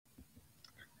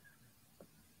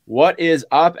What is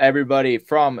up, everybody,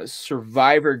 from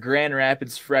Survivor Grand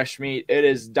Rapids Fresh Meat? It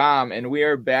is Dom, and we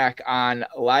are back on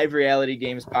Live Reality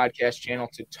Games podcast channel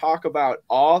to talk about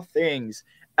all things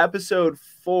episode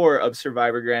 4 of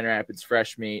Survivor Grand Rapids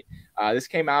Fresh Meat. This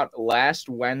came out last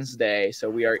Wednesday, so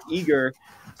we are eager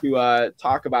to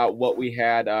talk about what we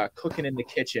had cooking in the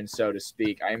kitchen, so to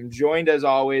speak. I am joined, as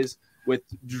always, with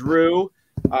Drew.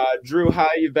 Drew, how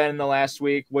you been in the last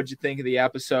week? What'd you think of the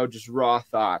episode? Just raw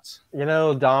thoughts.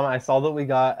 Dom, I saw that we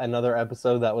got another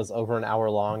episode that was over an hour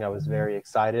long. I was very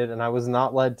excited, and I was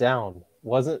not let down.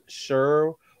 Wasn't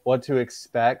sure what to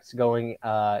expect going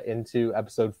into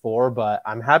episode 4, but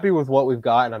I'm happy with what we've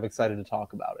got, and I'm excited to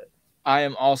talk about it. I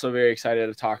am also very excited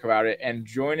to talk about it. And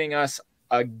joining us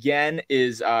again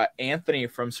is Anthony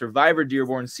from Survivor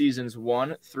Dearborn Seasons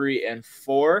 1, 3, and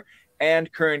 4,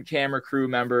 and current camera crew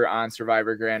member on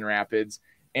Survivor Grand Rapids.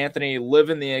 Anthony,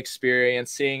 living the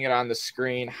experience, seeing it on the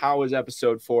screen. How was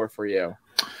episode 4 for you?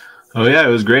 Oh yeah, it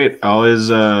was great. Always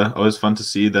fun to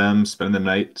see them spend the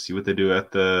night, see what they do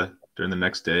during the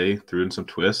next day. Threw in some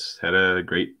twists, had a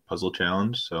great puzzle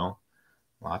challenge, so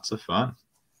lots of fun.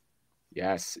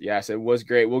 Yes, it was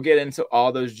great. We'll get into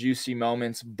all those juicy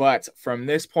moments, but from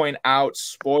this point out,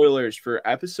 spoilers for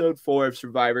episode 4 of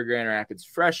Survivor Grand Rapids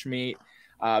Fresh Meat,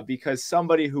 because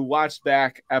somebody who watched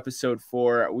back episode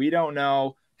 4, we don't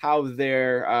know how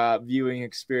their viewing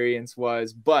experience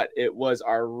was, but it was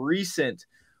our recent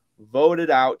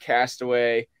voted out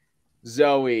castaway,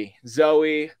 Zoe.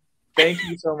 Zoe, thank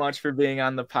you so much for being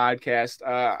on the podcast.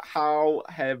 How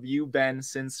have you been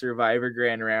since Survivor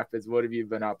Grand Rapids? What have you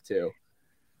been up to?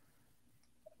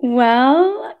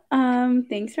 Well,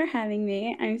 thanks for having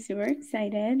me. I'm super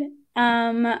excited.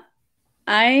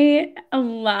 A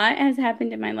lot has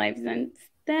happened in my life since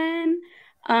then.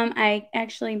 I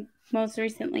actually most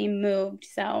recently moved,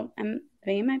 so I'm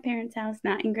living in my parents' house,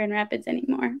 not in Grand Rapids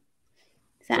anymore.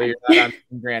 So you're not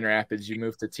on Grand Rapids. You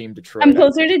moved to Team Detroit. I'm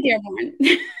closer to Dearborn.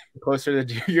 Closer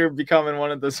to you're becoming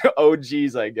one of those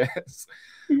OGs, I guess.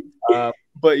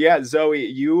 But yeah, Zoe,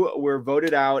 you were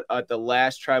voted out at the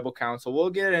last tribal council. We'll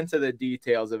get into the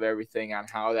details of everything on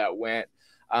how that went.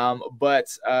 But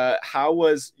how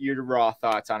was your raw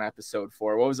thoughts on episode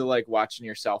 4? What was it like watching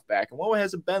yourself back? And what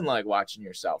has it been like watching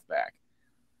yourself back?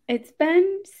 It's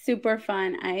been super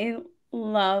fun. I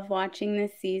love watching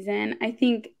this season. I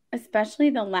think especially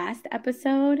the last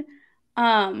episode,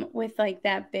 with like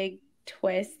that big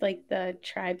twist, like the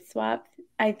tribe swap.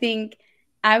 I think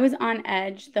I was on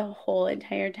edge the whole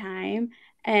entire time,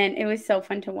 and it was so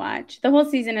fun to watch. The whole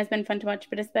season has been fun to watch,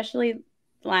 but especially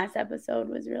the last episode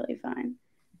was really fun.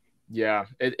 Yeah,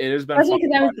 it has been especially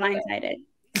because I was blindsided.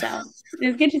 So it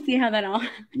was good to see how that all.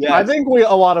 Yeah, I think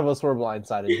a lot of us were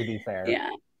blindsided, to be fair. Yeah.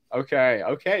 Okay.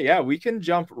 Yeah, we can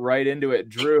jump right into it.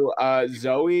 Drew,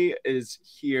 Zoe is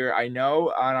here. I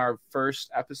know on our first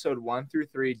episode 1 through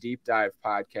 3 deep dive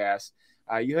podcast,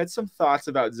 you had some thoughts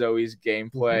about Zoe's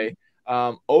gameplay.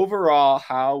 Overall,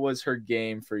 how was her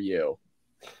game for you?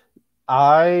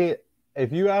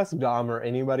 If you ask Dom or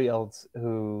anybody else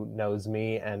who knows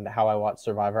me and how I watch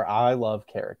Survivor, I love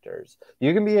characters.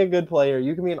 You can be a good player,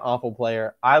 you can be an awful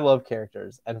player. I love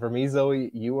characters. And for me, Zoe,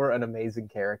 you were an amazing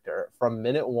character. From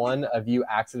minute 1 of you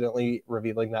accidentally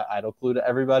revealing that idol clue to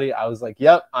everybody, I was like,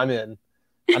 yep, I'm in.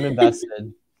 I'm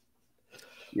invested.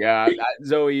 Yeah,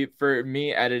 Zoe, for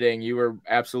me editing, you were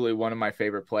absolutely one of my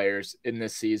favorite players in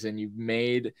this season. You've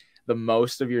made the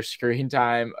most of your screen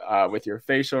time with your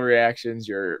facial reactions,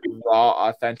 your raw,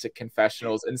 authentic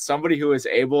confessionals, and somebody who is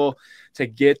able to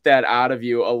get that out of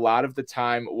you a lot of the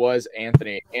time was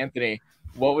Anthony. Anthony,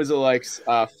 what was it like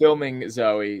filming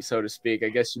Zoe, so to speak? I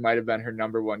guess you might have been her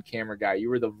number 1 camera guy. You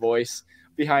were the voice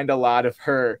behind a lot of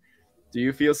her. Do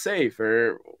you feel safe,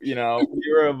 or you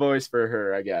were a voice for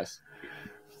her, I guess?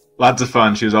 Lots of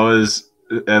fun. She was always,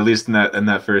 at least in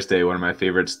that first day, one of my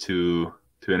favorites to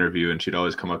interview, and she'd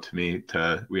always come up to me.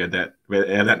 We had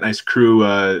that nice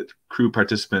crew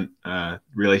participant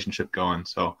relationship going.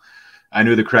 So I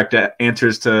knew the correct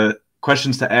answers to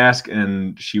questions to ask,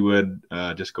 and she would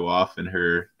just go off in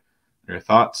her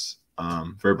thoughts,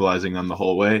 verbalizing them the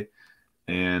whole way,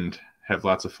 and have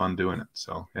lots of fun doing it.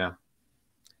 So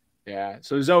yeah.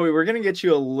 So Zoe, we're gonna get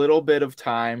you a little bit of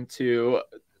time to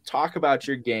talk about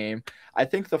your game. I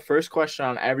think the first question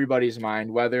on everybody's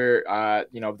mind, whether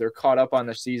they're caught up on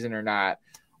the season or not,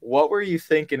 what were you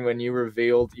thinking when you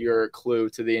revealed your clue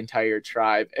to the entire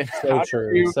tribe? And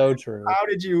so true. How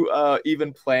did you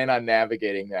even plan on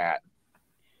navigating that?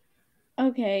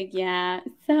 Okay, yeah.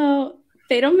 So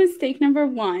fatal mistake number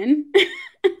 1.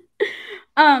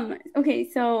 Okay,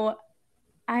 so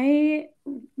I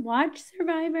watch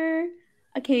Survivor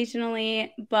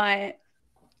occasionally, but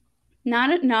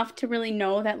not enough to really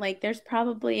know that like there's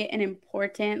probably an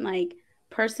important like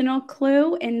personal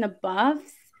clue in the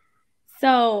buffs.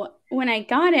 So when I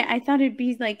got it, I thought it'd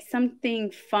be like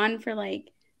something fun for like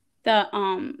the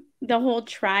whole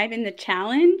tribe in the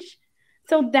challenge.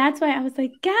 So that's why I was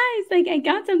like, guys, like I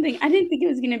got something. I didn't think it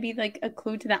was gonna be like a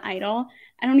clue to the idol.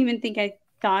 I don't even think I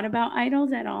thought about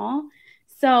idols at all.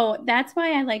 So that's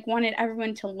why I like wanted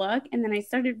everyone to look, and then I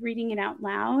started reading it out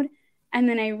loud, and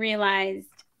then I realized,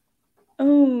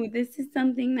 oh, this is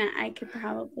something that I could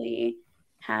probably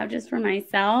have just for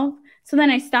myself. So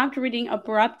then I stopped reading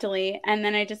abruptly, and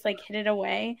then I just like hid it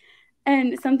away.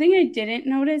 And something I didn't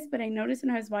notice, but I noticed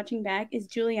when I was watching back, is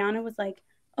Juliana was like,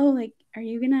 "Oh, like, are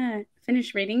you gonna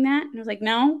finish reading that?" And I was like,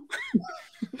 "No."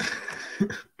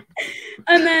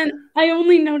 And then I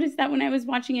only noticed that when I was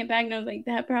watching it back, and I was like,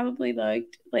 that probably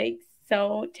looked like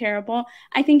so terrible.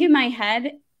 I think in my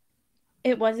head,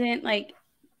 it wasn't like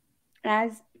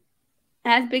as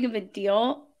big of a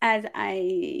deal as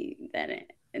I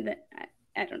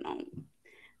don't know.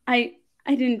 I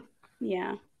didn't,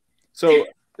 yeah. So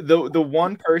the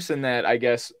one person that I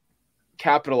guess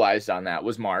capitalized on that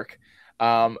was Mark.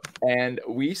 And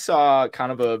we saw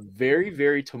kind of a very,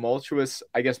 very tumultuous,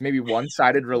 I guess maybe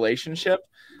one-sided relationship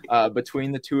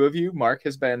between the two of you. Mark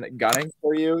has been gunning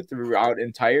for you throughout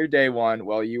entire day one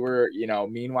while you were,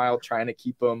 meanwhile trying to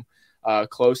keep him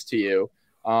close to you.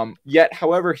 Yet,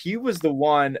 however, he was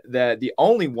the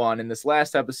only one in this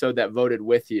last episode that voted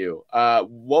with you.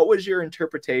 What was your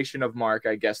interpretation of Mark,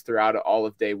 I guess, throughout all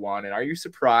of day one? And are you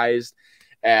surprised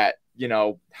at,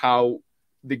 how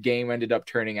the game ended up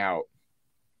turning out?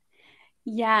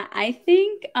 Yeah, I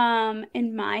think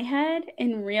in my head,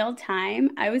 in real time,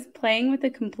 I was playing with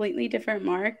a completely different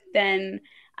Mark than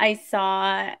I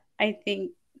saw, I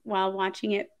think, while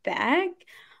watching it back.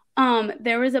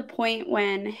 There was a point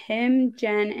when him,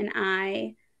 Jen, and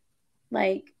I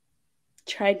like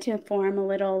tried to form a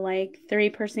little like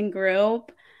three-person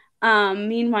group.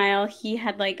 Meanwhile, he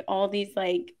had like all these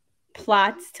like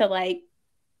plots to like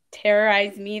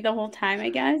terrorize me the whole time, I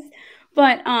guess.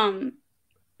 But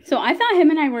so I thought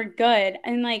him and I were good,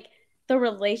 and like the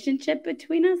relationship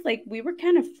between us, like we were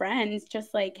kind of friends,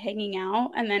 just like hanging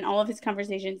out. And then all of his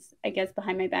conversations, I guess,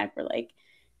 behind my back were like,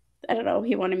 I don't know,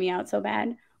 he wanted me out so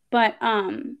bad. But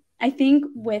I think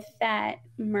with that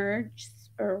merge,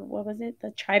 or what was it,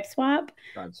 the tribe swap?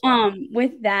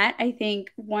 With that, I think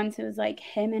once it was like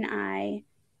him and I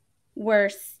were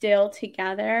still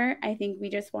together, I think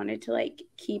we just wanted to like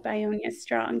keep Ionia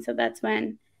strong. So that's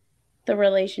when the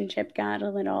relationship got a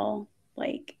little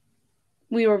like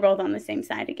we were both on the same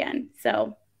side again.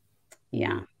 So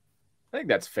yeah. I think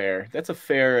that's fair. That's a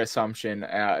fair assumption,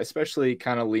 especially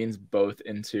kind of leans both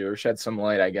into, or shed some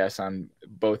light, I guess, on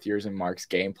both yours and Mark's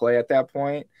gameplay at that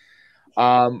point.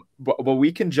 But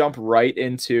we can jump right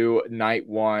into night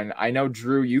one. I know,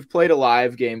 Drew, you've played a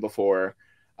live game before.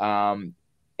 And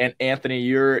Anthony,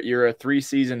 you're a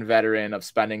 3-season veteran of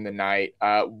spending the night.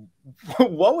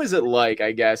 What was it like,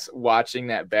 I guess, watching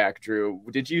that back, Drew?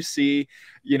 Did you see,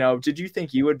 did you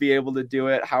think you would be able to do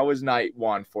it? How was night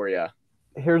one for you?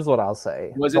 Here's what I'll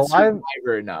say. Was it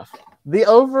Survivor enough? The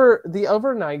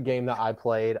overnight game that I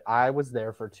played, I was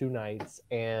there for 2 nights,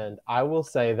 and I will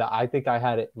say that I think I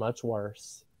had it much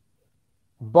worse.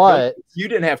 But you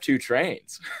didn't have 2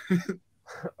 trains.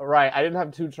 Right, I didn't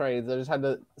have 2 trains. I just had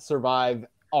to survive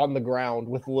on the ground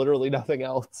with literally nothing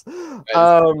else.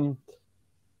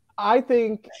 I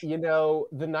think, the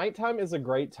nighttime is a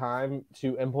great time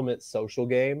to implement social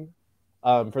game.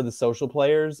 For the social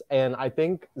players. And I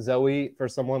think, Zoe, for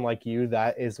someone like you,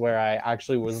 that is where I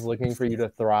actually was looking for you to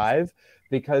thrive.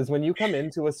 Because when you come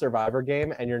into a Survivor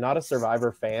game and you're not a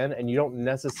Survivor fan and you don't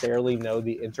necessarily know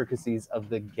the intricacies of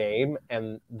the game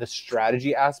and the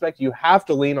strategy aspect, you have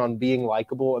to lean on being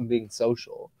likable and being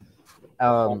social.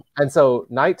 And so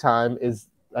nighttime is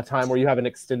a time where you have an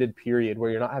extended period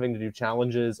where you're not having to do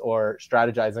challenges or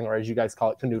strategizing, or as you guys call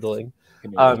it, canoodling.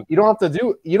 You don't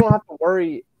have to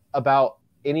worry about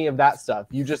any of that stuff.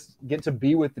 You just get to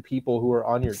be with the people who are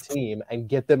on your team and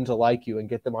get them to like you and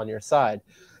get them on your side.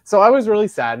 So I was really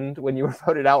saddened when you were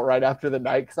voted out right after the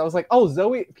night, because I was like, oh,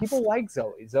 Zoe, people like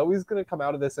Zoe. Zoe's going to come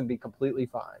out of this and be completely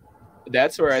fine.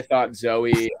 That's where I thought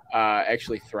Zoe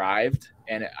actually thrived.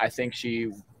 And I think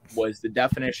she was the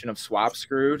definition of swap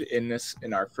screwed in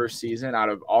our first season. Out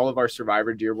of all of our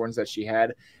Survivor Dearborns that she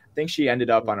had, I think she ended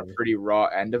up on a pretty raw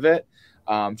end of it,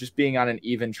 just being on an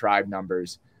even tribe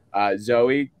numbers.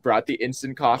 Zoe brought the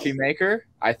instant coffee maker.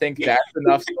 I think that's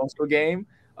enough social game.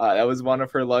 That was one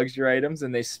of her luxury items,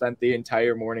 and they spent the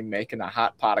entire morning making a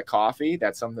hot pot of coffee.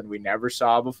 That's something we never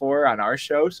saw before on our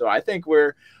show. So I think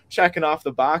we're checking off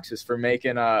the boxes for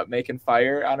making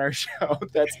fire on our show.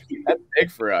 That's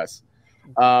big for us.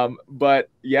 But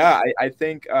yeah, I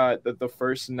think that the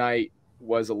first night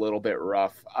was a little bit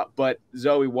rough. But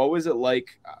Zoe, what was it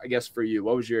like? I guess for you,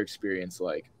 what was your experience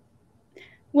like?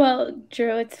 Well,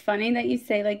 Drew, it's funny that you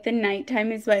say like the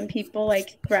nighttime is when people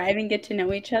like thrive and get to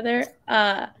know each other.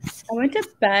 I went to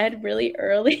bed really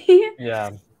early.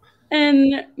 Yeah,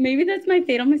 And maybe that's my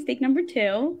fatal mistake number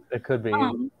two. it could be.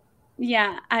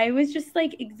 Yeah, I was just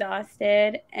like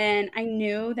exhausted, and I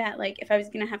knew that like if I was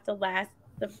gonna have to last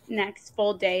the next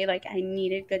full day, like I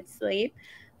needed good sleep.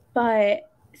 But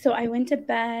so I went to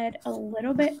bed a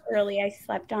little bit early. I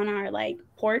slept on our like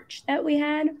porch that we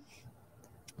had.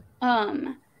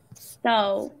 Um,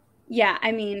 so yeah,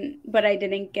 I mean, but I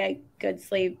didn't get good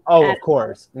sleep Oh, at of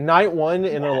course. Night one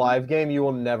in a Yeah. live game, you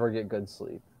will never get good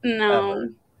sleep. no. Ever.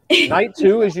 Night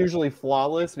two is usually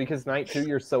flawless because night two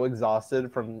you're so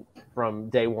exhausted from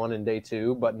day one and day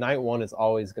two, but night one is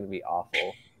always going to be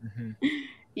awful.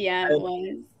 Yeah, it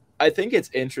was. I think it's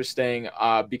interesting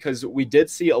because we did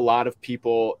see a lot of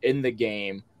people in the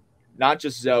game, not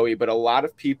just Zoe, but a lot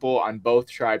of people on both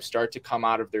tribes start to come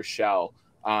out of their shell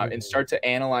and start to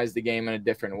analyze the game in a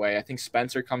different way. I think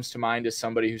Spencer comes to mind as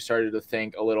somebody who started to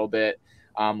think a little bit.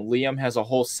 Liam has a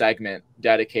whole segment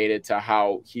dedicated to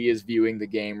how he is viewing the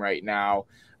game right now.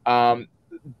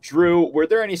 Drew, were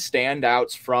there any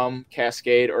standouts from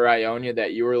Cascade or Ionia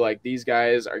that you were like, these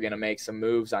guys are going to make some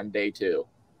moves on day two?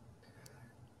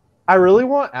 I really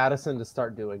want Addison to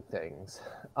start doing things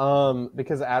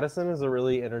because Addison is a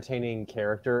really entertaining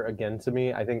character again to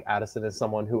me. I think Addison is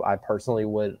someone who I personally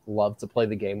would love to play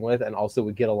the game with and also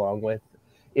would get along with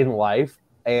in life.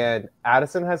 And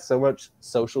Addison has so much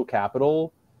social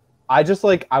capital. I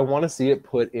want to see it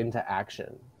put into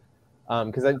action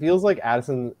because it feels like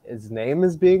his name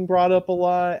is being brought up a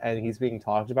lot and he's being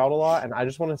talked about a lot. And I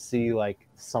just want to see like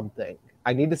something.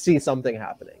 I need to see something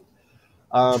happening.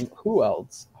 Who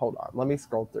else? Hold on. Let me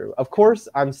scroll through. Of course,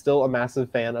 I'm still a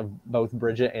massive fan of both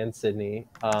Bridget and Sydney.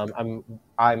 I'm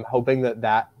hoping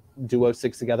that duo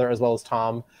sticks together as well as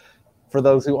Tom. For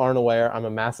those who aren't aware, I'm a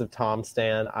massive Tom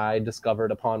stan. I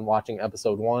discovered upon watching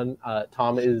episode 1.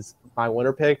 Tom is my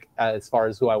winner pick as far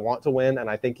as who I want to win, and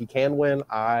I think he can win.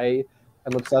 I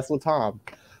am obsessed with Tom.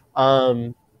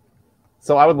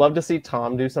 So I would love to see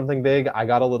Tom do something big. I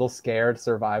got a little scared,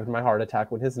 survived my heart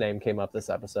attack when his name came up this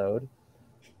episode.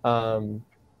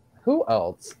 Who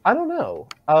else? I don't know.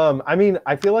 I mean,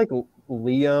 I feel like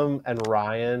Liam and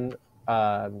Ryan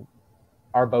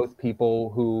are both people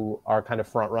who are kind of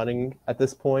front running at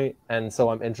this point, and so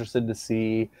I'm interested to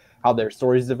see how their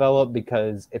stories develop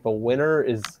because if a winner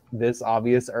is this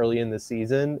obvious early in the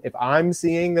season, if I'm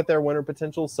seeing that they're winner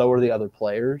potential, so are the other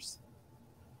players.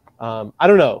 I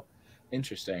don't know.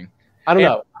 Interesting. I don't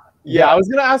know. Yeah, I was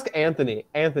going to ask Anthony.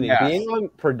 Anthony, Yeah. being on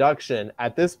production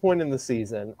at this point in the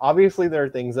season, obviously there are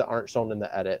things that aren't shown in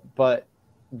the edit, but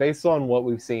based on what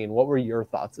we've seen, what were your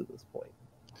thoughts at this point?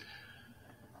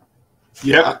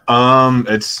 Yeah,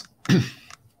 it's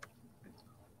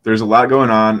there's a lot going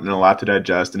on and a lot to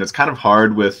digest, and it's kind of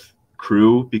hard with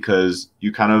crew because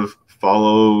you kind of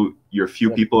follow your few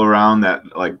people around that,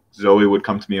 like Zoe would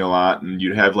come to me a lot, and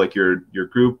you'd have like your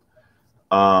group.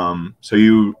 So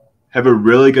you have a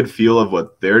really good feel of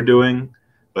what they're doing,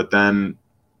 but then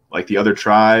like the other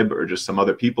tribe or just some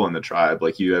other people in the tribe,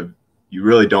 like you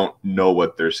really don't know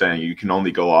what they're saying. You can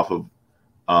only go off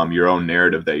of your own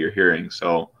narrative that you're hearing.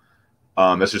 So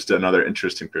that's just another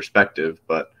interesting perspective.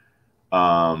 But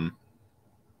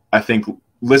I think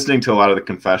listening to a lot of the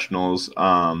confessionals,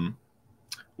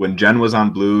 when Jen was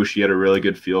on Blue, she had a really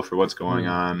good feel for what's going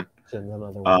on.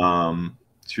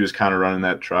 She was kind of running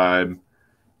that tribe.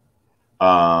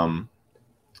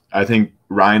 I think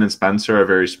Ryan and Spencer are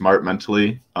very smart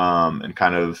mentally and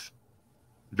kind of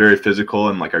very physical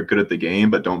and like are good at the game,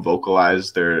 but don't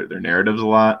vocalize their narratives a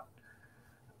lot.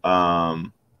 I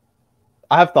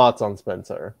have thoughts on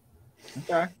Spencer.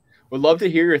 Okay. Would love to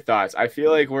hear your thoughts. I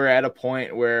feel like we're at a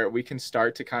point where we can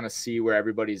start to kind of see where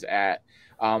everybody's at.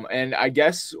 And I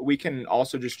guess we can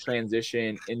also just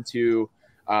transition into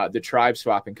the tribe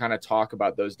swap and kind of talk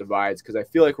about those divides because I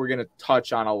feel like we're going to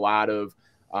touch on a lot of,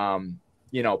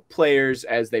 players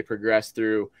as they progress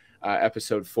through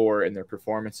episode 4 and their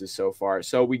performances so far.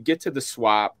 So we get to the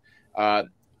swap.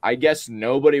 I guess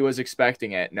nobody was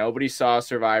expecting it. Nobody saw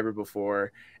Survivor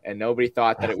before, and nobody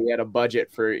thought that we had a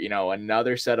budget for,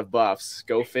 another set of buffs.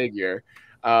 Go figure.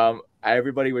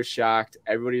 Everybody was shocked.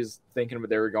 Everybody was thinking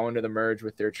they were going to the merge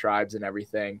with their tribes and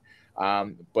everything.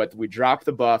 But we dropped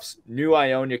the buffs. New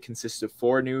Ionia consists of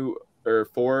four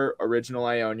original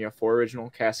Ionia, 4 original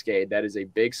Cascade. That is a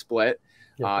big split,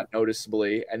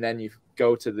 noticeably. And then you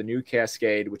go to the new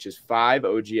Cascade, which is 5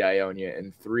 OG Ionia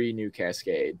and 3 new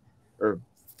Cascade, or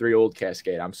 3 old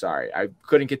Cascade. I'm sorry. I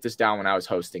couldn't get this down when I was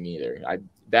hosting either.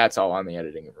 That's all on the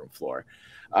editing room floor.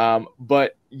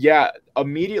 But yeah,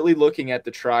 immediately looking at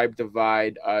the tribe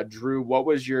divide, Drew, what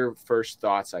was your first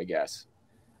thoughts, I guess?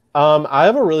 I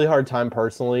have a really hard time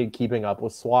personally keeping up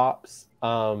with swaps.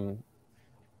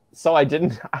 So I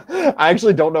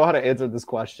actually don't know how to answer this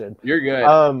question. You're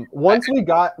good. Once we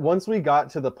got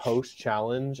to the post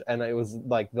challenge and it was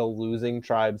like the losing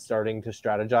tribe starting to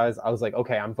strategize, I was like,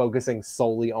 okay, I'm focusing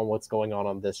solely on what's going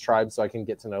on this tribe so I can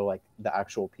get to know like the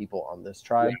actual people on this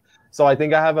tribe. Yeah. So I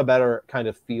think I have a better kind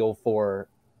of feel for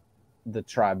the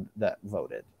tribe that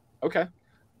voted. Okay.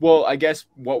 Well, I guess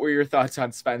what were your thoughts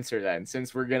on Spencer then?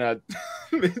 Since we're gonna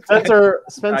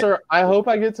Spencer, I hope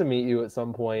I get to meet you at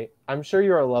some point. I'm sure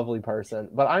you're a lovely person,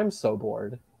 but I'm so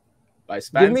bored. By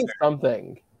Spencer. Give me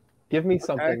something. Give me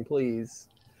something, please.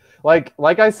 Like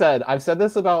I said, I've said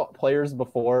this about players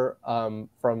before,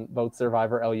 from both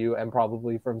Survivor LU and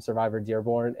probably from Survivor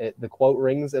Dearborn. The quote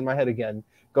rings in my head again.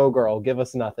 Go girl, give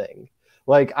us nothing.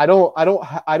 Like I don't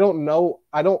know.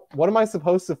 What am I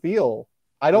supposed to feel?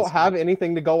 I don't have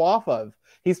anything to go off of.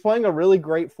 He's playing a really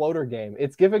great floater game.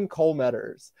 It's giving Cole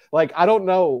Metters. Like, I don't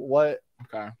know what.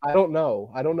 Okay. I don't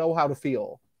know. I don't know how to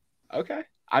feel. Okay.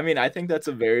 I mean, I think that's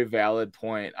a very valid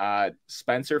point.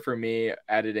 Spencer, for me,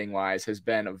 editing wise, has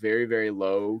been a very, very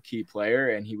low key player,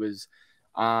 and he was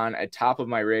on a top of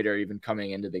my radar even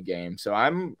coming into the game. So I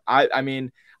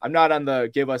mean, I'm not on the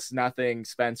give us nothing,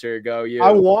 Spencer, go you.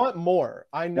 I want more.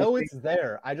 I know it's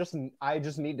there. I just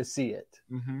need to see it.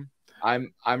 Mm-hmm.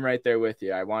 I'm right there with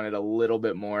you. I wanted a little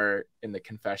bit more in the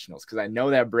confessionals because I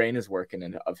know that brain is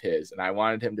working of his, and I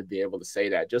wanted him to be able to say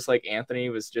that. Just like Anthony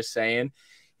was just saying,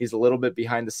 he's a little bit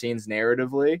behind the scenes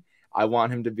narratively. I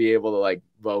want him to be able to like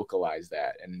vocalize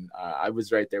that, and I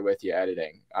was right there with you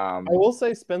editing. I will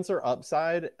say Spencer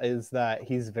upside is that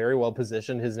he's very well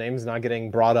positioned. His name's not getting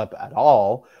brought up at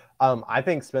all. I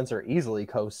think Spencer easily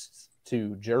coasts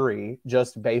to jury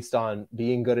just based on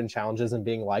being good in challenges and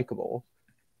being likable.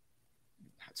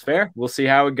 It's fair. We'll see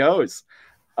how it goes.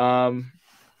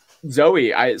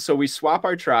 Zoe, so we swap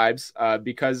our tribes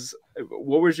because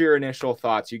what was your initial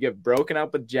thoughts? You get broken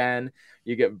up with Jen,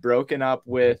 you get broken up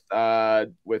with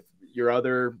your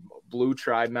other blue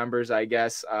tribe members, I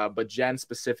guess. But Jen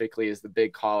specifically is the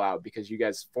big call out because you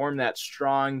guys formed that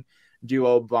strong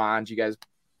duo bond. You guys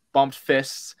bumped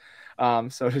fists,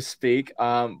 so to speak.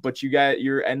 But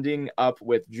you're ending up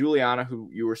with Juliana, who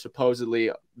you were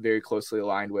supposedly very closely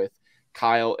aligned with,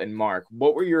 Kyle and Mark.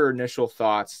 What were your initial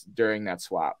thoughts during that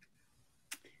swap?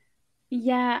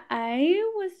 Yeah, I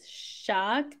was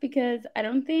shocked because I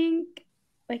don't think,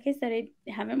 like I said, I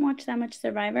haven't watched that much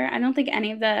Survivor. I don't think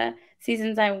any of the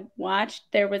seasons I watched,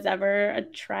 there was ever a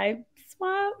tribe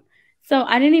swap. So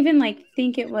I didn't even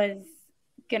think it was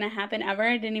going to happen ever.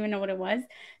 I didn't even know what it was.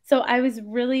 So I was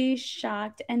really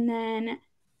shocked. And then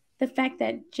the fact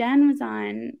that Jen was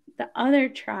on the other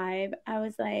tribe, I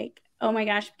was like, oh my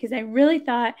gosh, because I really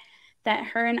thought that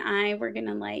her and I were going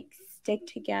to stick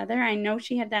together. I know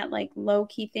she had that low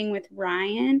key thing with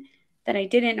Ryan that I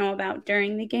didn't know about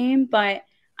during the game, but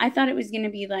I thought it was going to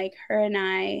be her and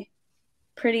I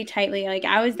pretty tightly.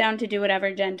 I was down to do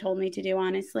whatever Jen told me to do,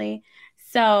 honestly.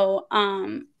 So,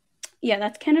 yeah,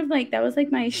 that's kind of that was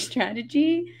my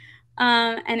strategy.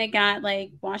 And it got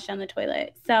washed down the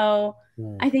toilet. So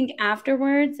I think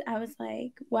afterwards I was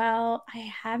like, well,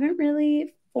 I haven't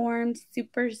really formed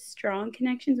super strong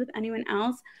connections with anyone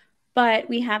else, but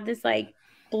we have this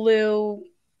blue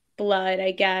blood,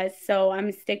 I guess. So I'm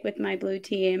gonna stick with my blue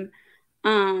team.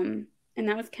 And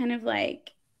that was kind of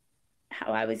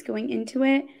how I was going into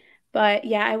it. But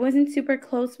yeah, I wasn't super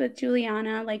close with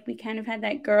Juliana. We kind of had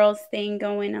that girls thing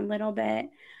going a little bit.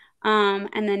 And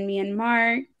then me and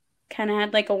Mark kind of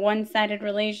had a one-sided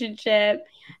relationship.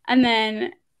 And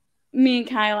then me and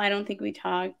Kyle, I don't think we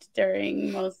talked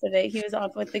during most of it. He was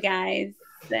off with the guys,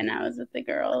 then I was with the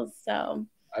girls. So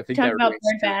I think talk about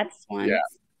bird bats once. Yeah.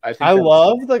 I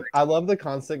love the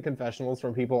constant confessionals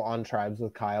from people on tribes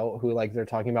with Kyle who they're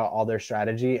talking about all their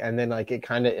strategy and then it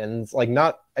kind of ends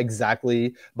not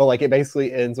exactly, but it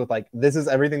basically ends with this is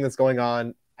everything that's going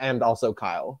on and also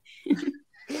Kyle.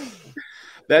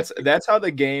 That's how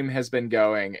the game has been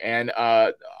going, and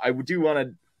I do want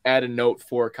to add a note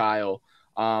for Kyle.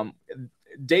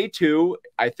 Day 2,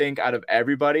 I think out of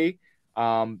everybody,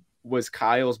 was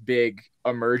Kyle's big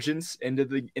emergence into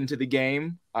the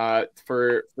game.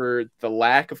 For the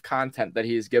lack of content that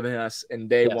he's given us in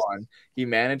day one, he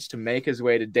managed to make his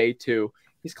way to day 2.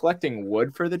 He's collecting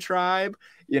wood for the tribe,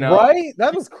 Right?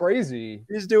 That was crazy.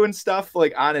 He's doing stuff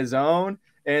like on his own.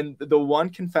 And the one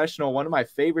confessional, one of my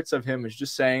favorites of him is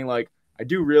just saying, like, I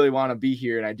do really want to be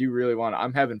here, and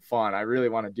I'm having fun. I really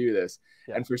want to do this.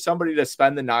 Yeah. And for somebody to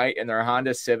spend the night in their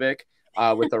Honda Civic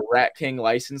with a Rat King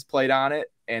license plate on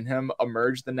it, and him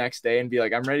emerge the next day and be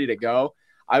like, I'm ready to go.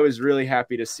 I was really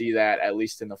happy to see that, at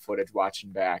least in the footage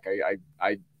watching back.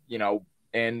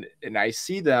 And I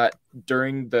see that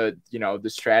during the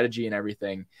strategy and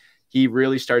everything, he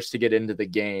really starts to get into the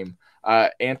game.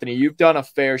 Anthony, you've done a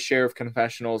fair share of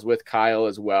confessionals with Kyle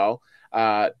as well.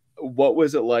 What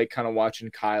was it like kind of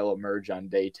watching Kyle emerge on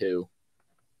day 2?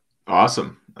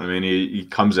 Awesome. I mean, he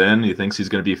comes in, he thinks he's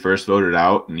going to be first voted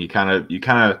out, and you kind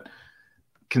of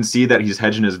can see that he's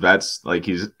hedging his bets, like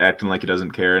he's acting like he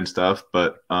doesn't care and stuff.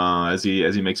 But as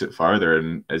he makes it farther,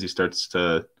 and as he starts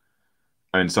to,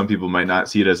 I mean, some people might not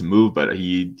see it as a move, but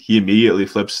he immediately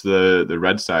flips the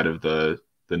red side of the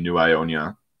new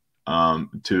Ionia, and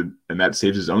that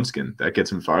saves his own skin. That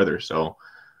gets him farther. So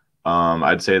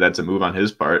I'd say that's a move on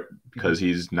his part, because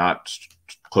he's not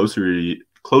closely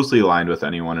aligned with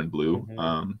anyone in blue.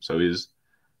 Mm-hmm. So he's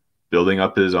building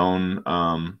up his own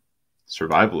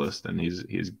survivalist, and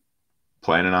he's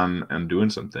planning on doing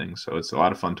some things. So it's a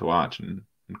lot of fun to watch and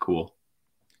cool.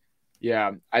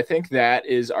 Yeah, I think that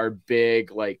is our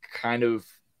big, like, kind of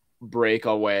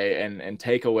breakaway and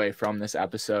takeaway from this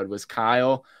episode was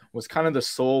Kyle was kind of the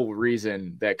sole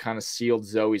reason that kind of sealed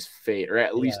Zoe's fate, or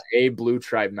at least a Blue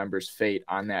Tribe member's fate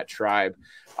on that tribe.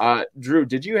 Drew,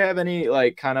 did you have any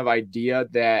like kind of idea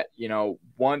that,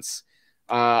 once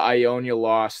Ionia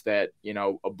lost, that,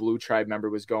 a Blue Tribe member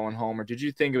was going home, or did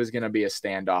you think it was going to be a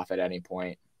standoff at any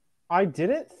point? I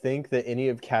didn't think that any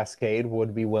of Cascade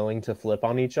would be willing to flip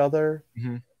on each other.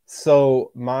 Mm-hmm.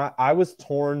 So I was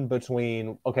torn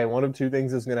between, okay, one of two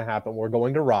things is going to happen. We're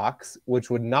going to Rocks, which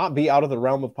would not be out of the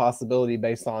realm of possibility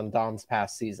based on Dom's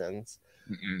past seasons.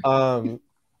 Mm-mm.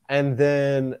 And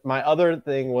then my other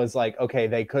thing was like, okay,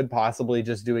 they could possibly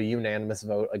just do a unanimous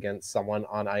vote against someone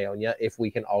on Ionia if we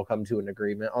can all come to an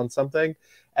agreement on something.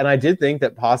 And I did think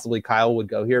that possibly Kyle would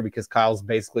go here, because Kyle's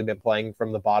basically been playing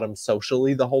from the bottom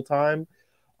socially the whole time.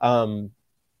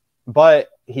 But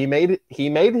he made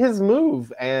his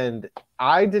move, and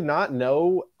I did not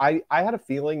know. I had a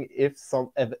feeling if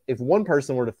one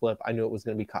person were to flip, I knew it was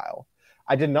going to be Kyle.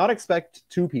 I did not expect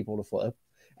 2 people to flip.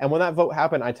 And when that vote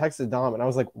happened, I texted Dom and I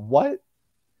was like, what?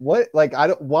 Like,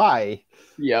 why?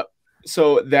 Yep.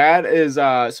 So that is,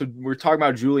 so we're talking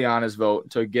about Juliana's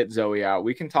vote to get Zoe out.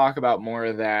 We can talk about more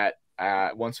of that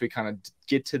once we kind of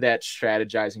get to that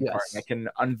strategizing part. And I can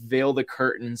unveil the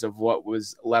curtains of what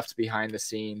was left behind the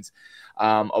scenes,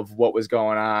 of what was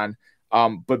going on.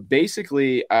 But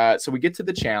basically, so we get to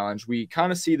the challenge. We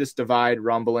kind of see this divide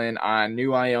rumbling on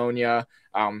New Ionia,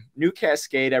 New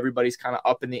Cascade. Everybody's kind of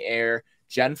up in the air.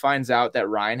 Jen finds out that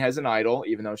Ryan has an idol,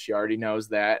 even though she already knows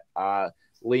that.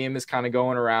 Liam is kind of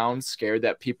going around scared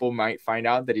that people might find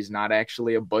out that he's not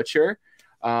actually a butcher.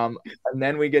 And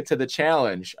then we get to the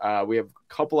challenge. We have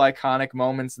a couple iconic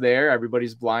moments there.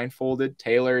 Everybody's blindfolded.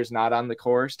 Taylor is not on the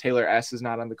course. Taylor S is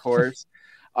not on the course.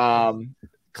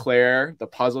 Claire, the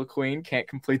puzzle queen, can't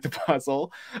complete the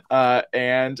puzzle.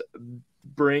 And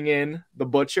bring in the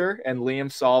butcher, and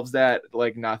Liam solves that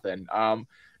like nothing.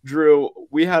 Drew,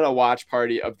 we had a watch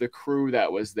party of the crew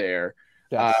that was there.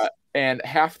 Yes. And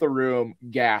half the room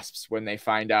gasps when they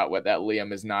find out that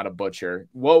Liam is not a butcher.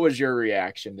 What was your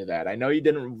reaction to that? I know you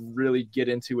didn't really get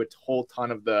into a whole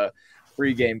ton of the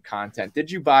pregame content.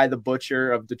 Did you buy the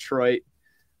Butcher of Detroit?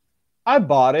 I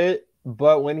bought it,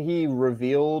 but when he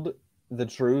revealed the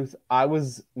truth, I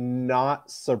was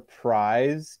not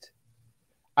surprised.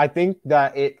 How do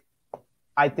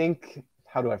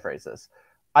I phrase this?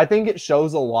 I think it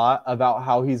shows a lot about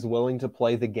how he's willing to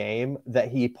play the game, that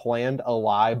he planned a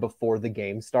lie before the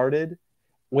game started,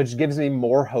 which gives me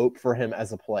more hope for him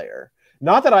as a player.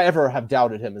 Not that I ever have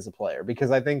doubted him as a player,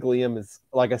 because I think Liam is,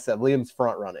 like I said, Liam's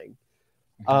front running.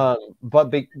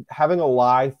 But having a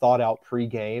lie thought out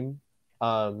pre-game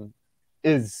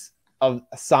is a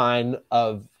sign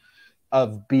of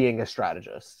being a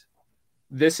strategist.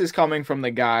 This is coming from the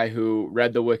guy who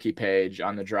read the wiki page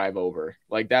on the drive over.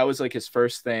 Like, that was like his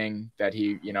first thing that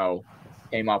he,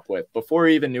 came up with before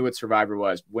he even knew what Survivor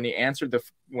was. When he answered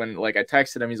when I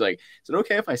texted him, he's like, is it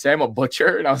okay if I say I'm a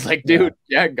butcher? And I was like, dude,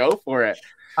 yeah, go for it.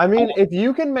 I mean, if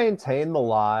you can maintain the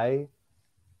lie,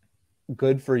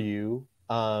 good for you.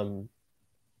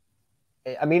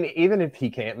 I mean, even if he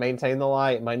can't maintain the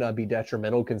lie, it might not be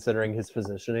detrimental considering his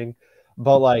positioning.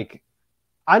 But like,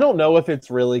 I don't know if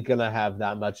it's really gonna have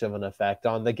that much of an effect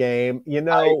on the game. You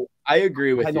know, I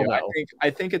agree with I you. don't know. I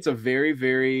think it's a very,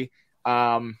 very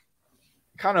kind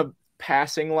of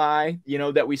passing lie,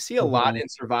 that we see a lot in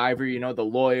Survivor. The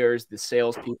lawyers, the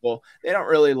salespeople, they don't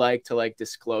really like to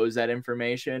disclose that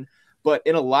information. But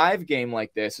in a live game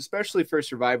like this, especially for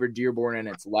Survivor Dearborn and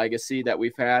its legacy that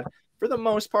we've had, for the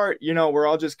most part, we're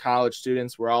all just college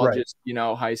students. We're all just,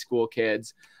 high school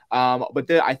kids.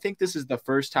 But I think this is the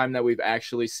first time that we've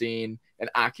actually seen an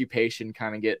occupation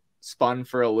kind of get spun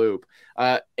for a loop.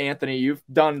 Anthony, you've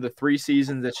done the 3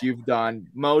 seasons that you've done,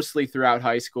 mostly throughout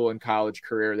high school and college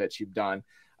career that you've done.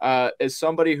 As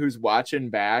somebody who's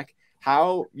watching back,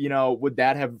 how, would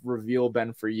that have reveal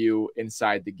been for you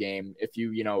inside the game if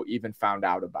you, even found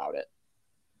out about it?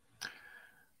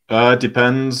 It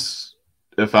depends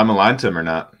if I'm aligned to him or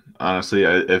not. Honestly,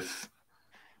 if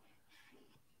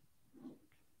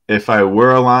I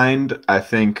were aligned, I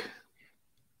think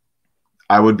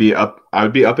I would be up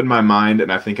in my mind,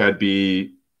 and I think I'd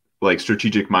be like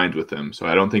strategic mind with him. So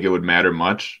I don't think it would matter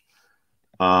much.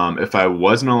 If I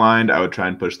wasn't aligned, I would try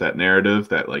and push that narrative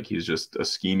that like he's just a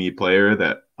schemy player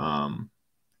that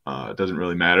doesn't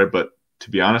really matter. But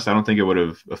to be honest, I don't think it would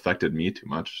have affected me too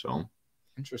much. So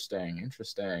interesting.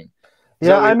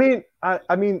 Yeah, so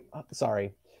I mean,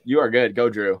 sorry. You are good. Go,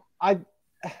 Drew. I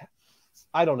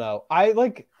don't know.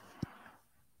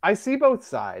 I see both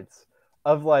sides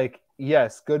of like,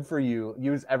 yes, good for you.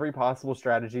 Use every possible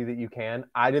strategy that you can.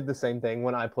 I did the same thing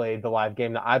when I played the live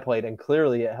game that I played, and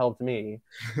clearly it helped me.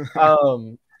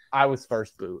 I was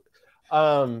first boot.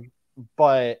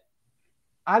 But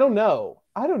I don't know.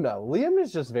 Liam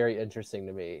is just very interesting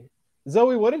to me.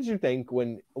 Zoe, what did you think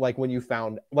when you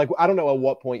found, like, I don't know at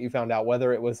what point you found out,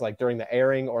 whether it was like during the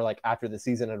airing or like after the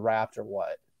season had wrapped or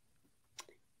what?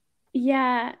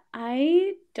 Yeah,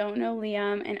 I don't know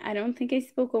Liam, and I don't think I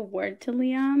spoke a word to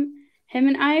Liam. Him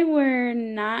and I were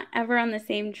not ever on the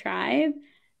same tribe.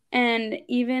 And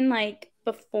even like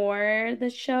before the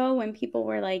show, when people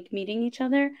were like meeting each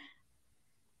other,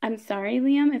 I'm sorry,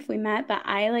 Liam, if we met, but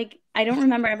I don't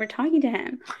remember ever talking to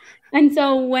him. And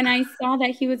so when I saw that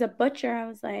he was a butcher, I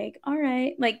was like, all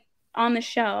right, like on the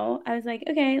show, I was like,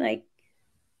 okay, like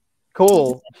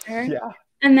cool. Yeah.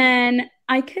 And then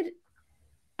I could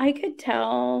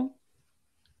tell,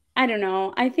 I don't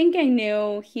know. I think I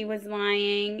knew he was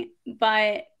lying,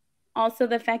 but also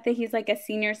the fact that he's like a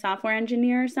senior software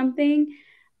engineer or something,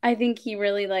 I think he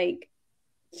really like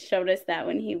showed us that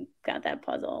when he got that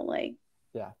puzzle. Like,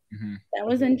 yeah, that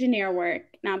was engineer work,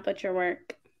 not butcher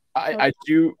work. I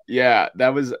do. Yeah,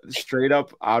 that was straight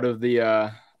up out of the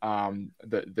I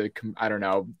don't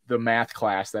know, the math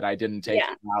class that I didn't take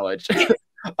in college.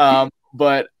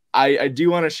 But I do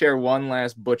want to share one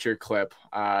last butcher clip.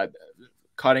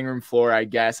 Cutting room floor, I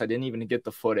guess. I didn't even get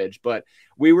the footage, but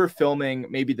we were filming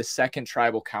maybe the second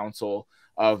tribal council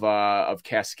of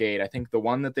Cascade. I think the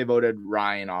one that they voted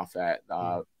Ryan off at,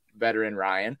 veteran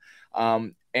Ryan.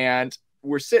 And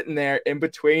we're sitting there in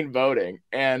between voting,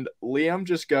 and Liam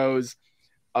just goes,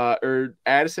 or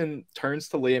Addison turns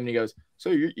to Liam and he goes,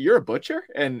 "So you're a butcher?"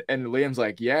 And Liam's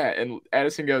like, "Yeah." And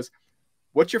Addison goes,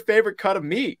 "What's your favorite cut of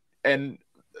meat?" And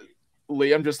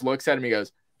Liam just looks at him. He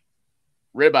goes,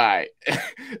 "Ribeye."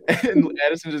 And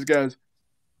Addison just goes,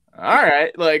 "All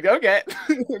right, like, okay."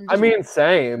 I mean,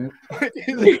 same.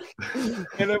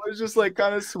 And it was just like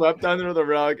kind of swept under the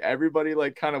rug. Everybody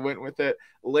like kind of went with it.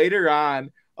 Later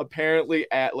on, apparently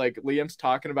at like Liam's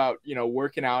talking about,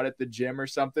 working out at the gym or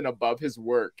something above his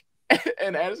work.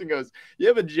 And Addison goes, "You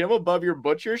have a gym above your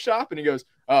butcher shop?" And he goes,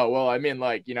 "Oh, well, I mean,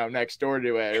 like, next door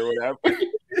to it or whatever."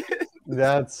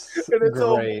 That's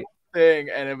great. Thing,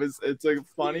 and it's a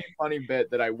funny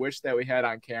bit that I wish that we had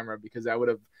on camera, because I would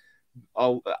have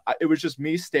it was just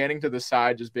me standing to the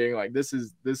side just being like, this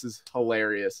is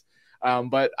hilarious.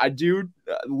 But I do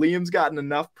Liam's gotten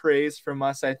enough praise from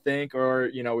us, I think,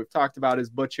 or we've talked about his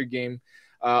butcher game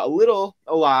a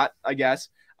lot, I guess,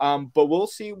 but we'll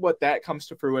see what that comes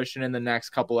to fruition in the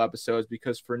next couple episodes,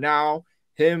 because for now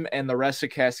him and the rest of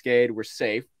Cascade were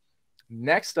safe.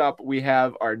 Next up, we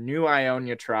have our new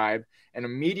Ionia tribe, and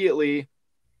immediately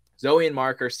Zoe and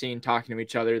Mark are seen talking to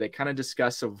each other. They kind of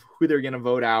discuss of who they're going to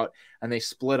vote out, and they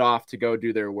split off to go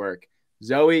do their work.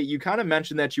 Zoe, you kind of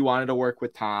mentioned that you wanted to work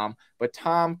with Tom, but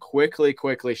Tom quickly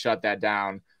shut that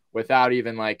down without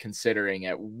even like considering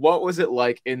it. What was it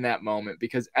like in that moment?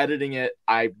 Because editing it,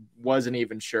 I wasn't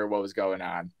even sure what was going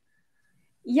on.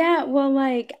 Yeah, well,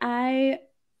 like I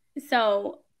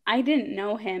didn't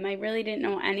know him. I really didn't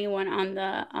know anyone on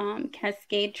the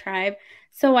Cascade tribe.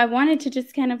 So I wanted to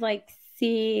just kind of like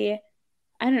see,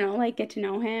 I don't know, like get to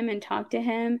know him and talk to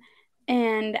him.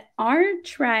 And our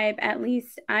tribe, at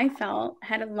least I felt,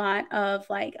 had a lot of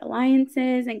like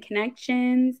alliances and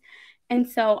connections. And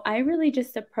so I really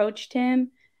just approached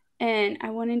him and I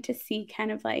wanted to see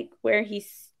kind of like where he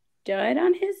stood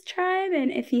on his tribe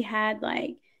and if he had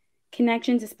like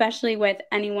connections, especially with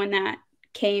anyone that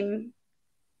came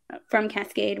from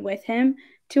Cascade with him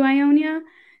to Ionia.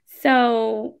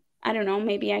 So I don't know,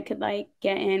 maybe I could like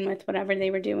get in with whatever they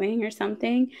were doing or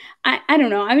something. I don't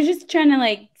know. I was just trying to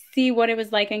like see what it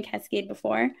was like in Cascade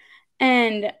before.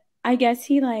 And I guess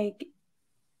he like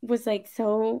was like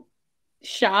so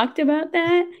shocked about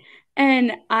that.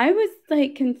 And I was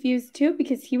like confused too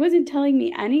because he wasn't telling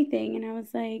me anything. And I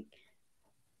was like,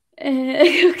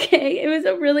 okay. It was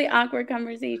a really awkward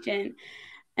conversation.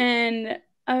 And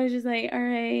I was just like, all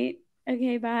right,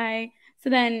 okay, bye. So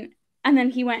then, and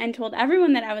then he went and told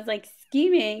everyone that I was like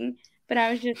scheming, but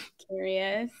I was just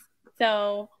curious.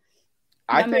 So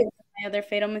I that might think be my other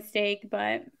fatal mistake,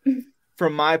 but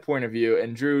from my point of view,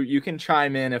 and Drew, you can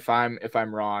chime in if I'm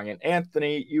wrong, and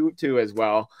Anthony, you too as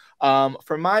well.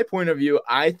 From my point of view,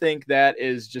 I think that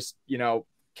is just, you know,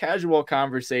 casual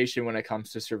conversation when it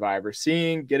comes to Survivor,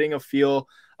 getting a feel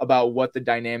about what the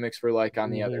dynamics were like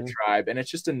on the other tribe. And it's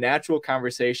just a natural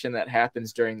conversation that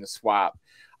happens during the swap.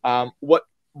 What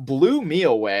blew me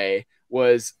away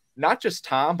was not just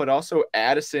Tom, but also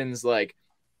Addison's like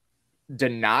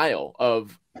denial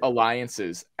of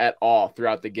alliances at all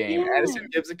throughout the game. Yeah. Addison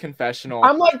gives a confessional.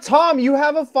 I'm like, Tom, you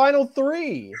have a final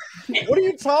 3. What are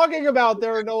you talking about?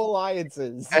 There are no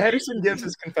alliances. Addison gives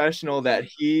his confessional that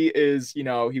he is, you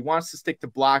know, he wants to stick to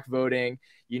block voting,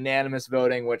 unanimous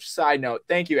voting, which, side note,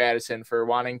 thank you, Addison, for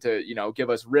wanting to, you know, give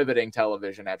us riveting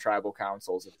television at tribal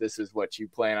councils if this is what you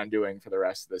plan on doing for the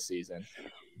rest of the season.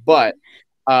 But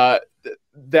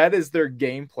that is their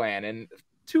game plan. And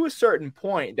to a certain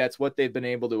point, that's what they've been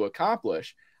able to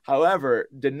accomplish. However,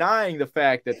 denying the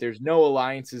fact that there's no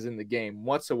alliances in the game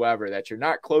whatsoever, that you're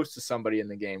not close to somebody in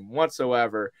the game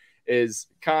whatsoever, is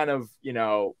kind of, you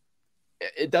know,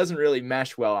 it doesn't really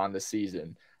mesh well on the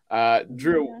season.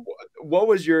 Drew, what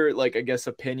was your, like, I guess,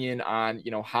 opinion on,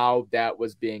 you know, how that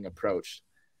was being approached?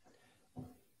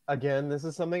 Again, this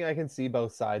is something I can see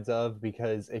both sides of,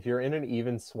 because if you're in an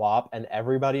even swap and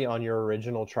everybody on your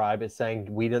original tribe is saying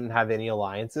we didn't have any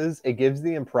alliances, it gives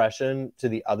the impression to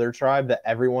the other tribe that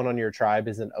everyone on your tribe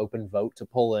is an open vote to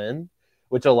pull in,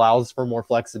 which allows for more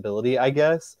flexibility, I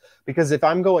guess. Because if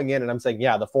I'm going in and I'm saying,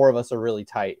 yeah, the 4 of us are really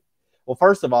tight. Well,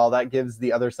 first of all, that gives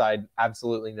the other side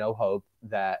absolutely no hope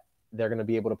that they're going to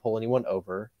be able to pull anyone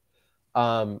over.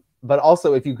 But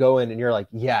also, if you go in and you're like,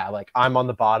 yeah, like I'm on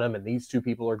the bottom and these 2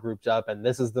 people are grouped up and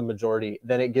this is the majority,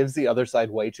 then it gives the other side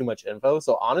way too much info.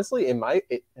 So honestly, it might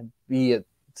be a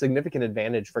significant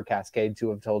advantage for Cascade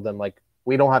to have told them, like,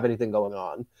 we don't have anything going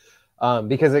on,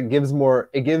 because it gives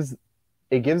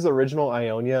original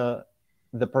Ionia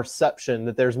the perception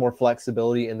that there's more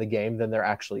flexibility in the game than there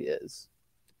actually is.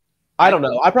 I don't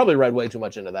know. I probably read way too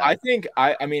much into that.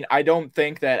 I mean, I don't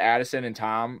think that Addison and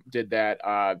Tom did that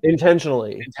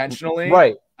intentionally.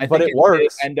 Right. I think it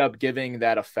works. End up giving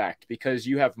that effect because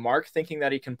you have Mark thinking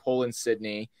that he can pull in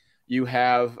Sydney. You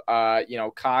have, you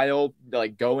know, Kyle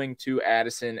like going to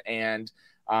Addison and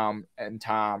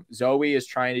Tom. Zoe is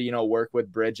trying to, you know, work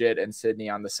with Bridget and Sydney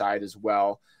on the side as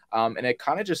well. And it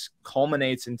kind of just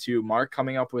culminates into Mark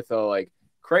coming up with a like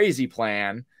crazy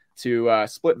plan to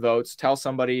split votes, tell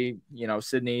somebody, you know,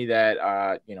 Sydney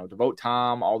that, you know, to vote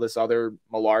Tom, all this other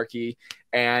malarkey.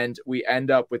 And we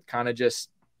end up with kind of just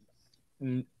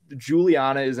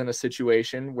Juliana is in a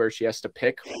situation where she has to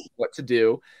pick what to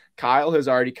do. Kyle has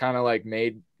already kind of like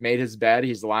made his bed.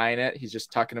 He's lying it. He's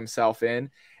just tucking himself in.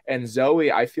 And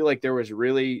Zoe, I feel like there was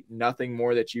really nothing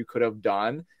more that you could have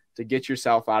done to get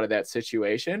yourself out of that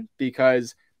situation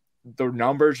because the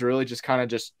numbers really just kind of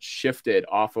just shifted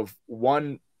off of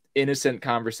one innocent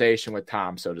conversation with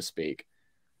Tom, so to speak.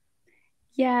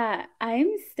 Yeah,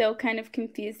 I'm still kind of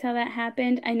confused how that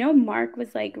happened. I know Mark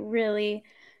was like really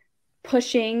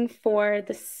pushing for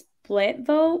the split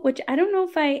vote, which I don't know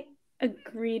if I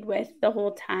agreed with the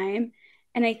whole time.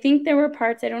 And I think there were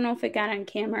parts, I don't know if it got on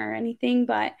camera or anything,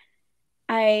 but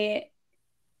I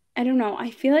don't know.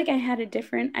 I feel like I had a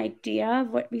different idea of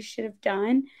what we should have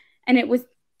done. And it was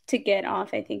to get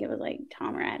off, I think it was like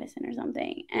Tom or Addison or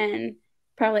something. And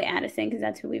probably Addison because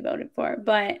that's who we voted for.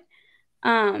 But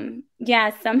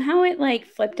yeah, somehow it like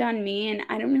flipped on me and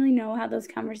I don't really know how those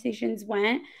conversations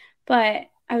went, but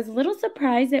I was a little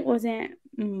surprised it wasn't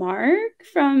Mark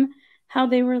from how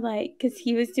they were like, because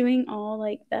he was doing all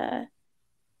like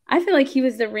I feel like he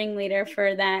was the ringleader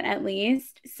for that at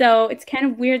least. So it's kind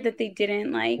of weird that they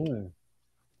didn't like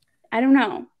I don't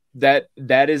know. That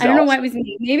is I don't know also, why it was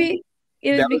me. Maybe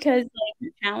it was that was because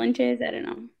like challenges. I don't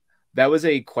know. that was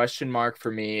a question mark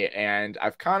for me, and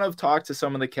I've kind of talked to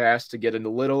some of the cast to get a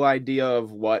little idea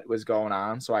of what was going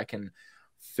on so I can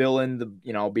fill in the,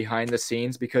 behind the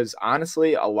scenes, because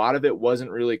honestly a lot of it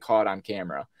wasn't really caught on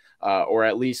camera, or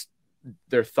at least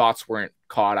their thoughts weren't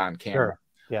caught on camera.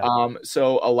 Sure. Yeah.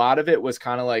 So a lot of it was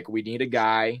kind of like, we need a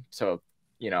guy to,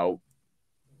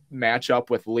 match up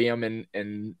with Liam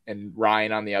and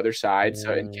Ryan on the other side,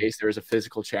 so in case there was a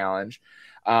physical challenge.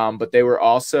 But they were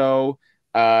also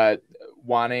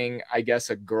wanting, I guess,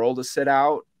 a girl to sit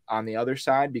out on the other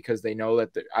side, because they know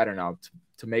that I don't know,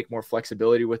 to make more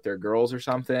flexibility with their girls or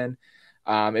something.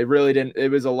 It really didn't.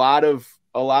 It was a lot of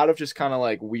just kind of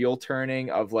like wheel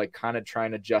turning of like kind of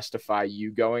trying to justify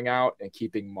you going out and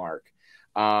keeping Mark.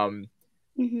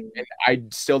 And I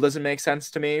still doesn't make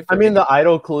sense to me. I mean, the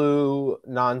idol clue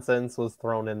nonsense was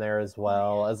thrown in there as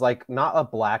well as like not a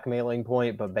blackmailing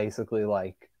point, but basically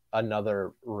like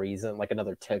another reason, like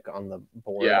another tick on the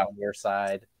board on your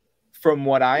side. From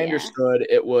what I understood,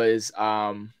 it was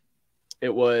Tom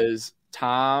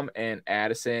and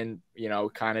Addison,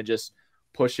 kind of just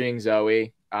pushing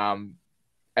Zoe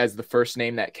as the first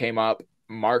name that came up.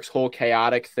 Mark's whole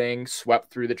chaotic thing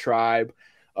swept through the tribe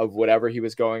of whatever he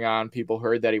was going on. People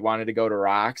heard that he wanted to go to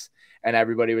Rocks, and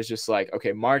everybody was just like,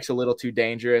 okay, Mark's a little too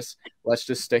dangerous. Let's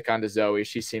just stick on to Zoe.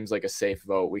 She seems like a safe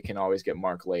vote. We can always get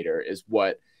Mark later, is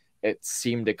what it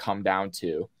seemed to come down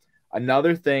to.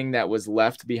 Another thing that was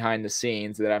left behind the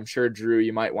scenes that I'm sure, Drew,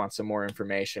 you might want some more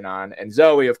information on, and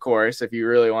Zoe, of course, if you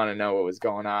really want to know what was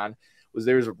going on, was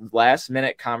there was a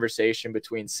last-minute conversation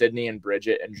between Sydney and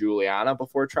Bridget and Juliana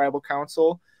before Tribal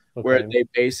Council, where they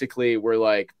basically were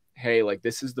like, hey, like,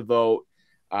 this is the vote.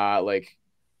 Like,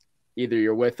 either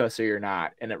you're with us or you're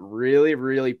not. And it really,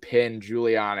 really pinned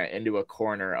Juliana into a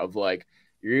corner of like,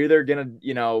 you're either going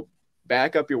to,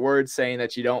 back up your words saying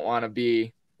that you don't want to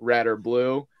be red or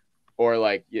blue, or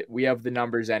like, we have the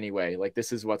numbers anyway. Like,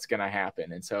 this is what's going to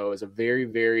happen. And so it was a very,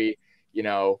 very,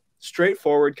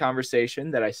 straightforward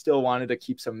conversation that I still wanted to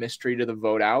keep some mystery to the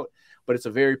vote out, but it's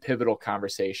a very pivotal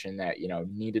conversation that,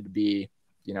 needed to be,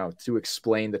 to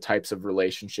explain the types of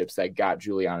relationships that got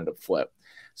Juliana to flip.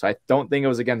 So I don't think it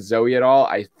was against Zoe at all.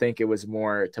 I think it was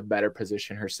more to better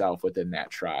position herself within that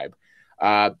tribe.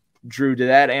 Drew, did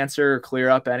that answer clear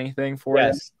up anything for you?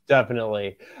 Yes,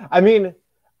 definitely. I mean,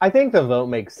 I think the vote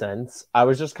makes sense. I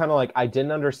was just kind of like, I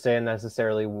didn't understand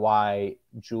necessarily why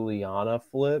Juliana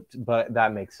flipped, but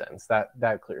that makes sense.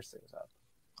 That clears things up.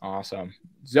 Awesome.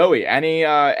 Zoe,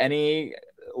 any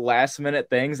last minute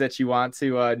things that you want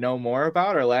to know more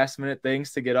about, or last minute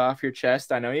things to get off your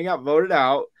chest? I know you got voted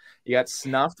out. You got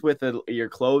snuffed with your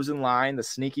clothes in line, the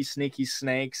sneaky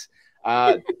snakes.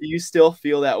 Do you still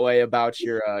feel that way about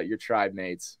your tribe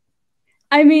mates?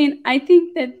 I mean, I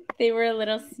think that they were a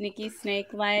little sneaky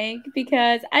snake-like,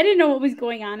 because I didn't know what was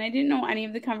going on. I didn't know any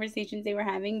of the conversations they were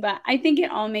having, but I think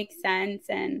it all makes sense.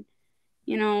 And,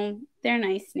 they're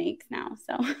nice snakes now.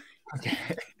 So okay.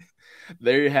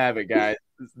 There you have it, guys.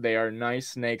 They are nice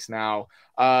snakes now.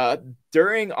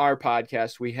 During our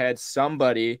podcast, we had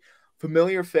somebody,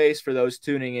 familiar face for those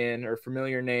tuning in, or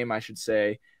familiar name, I should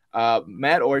say,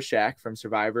 Matt Orshak from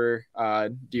Survivor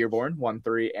Dearborn 1,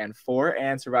 3, and 4,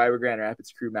 and Survivor Grand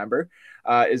Rapids crew member,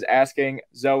 is asking,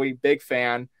 Zoe, big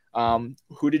fan,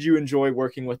 who did you enjoy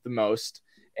working with the most,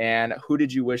 and who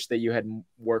did you wish that you had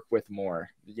worked with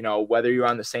more? Whether you're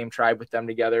on the same tribe with them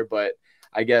together, but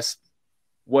I guess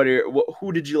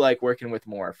who did you like working with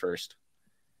more first?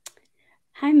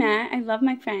 Hi, Matt. I love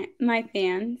my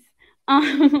fans.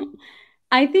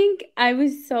 I think I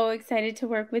was so excited to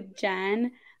work with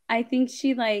Jen. I think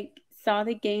she saw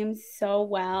the game so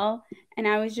well, and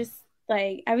I was just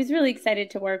I was really excited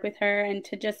to work with her and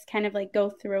to just kind of go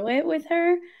through it with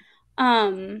her. I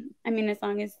mean, as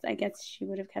long as I guess she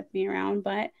would have kept me around,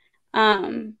 but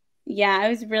yeah, I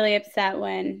was really upset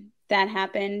when that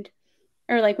happened,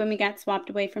 or when we got swapped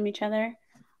away from each other.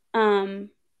 So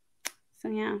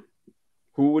yeah.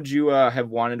 Who would you have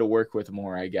wanted to work with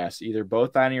more, I guess? Either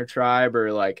both on your tribe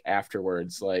or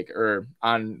afterwards, or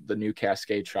on the new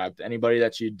Cascade tribe? Anybody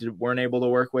that you weren't able to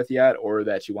work with yet, or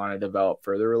that you want to develop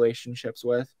further relationships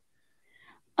with?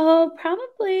 Oh,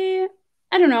 probably.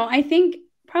 I don't know. I think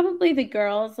probably the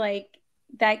girls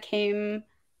that came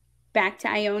back to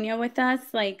Ionia with us,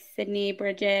 like Sydney,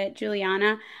 Bridget,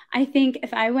 Juliana. I think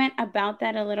if I went about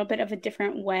that a little bit of a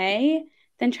different way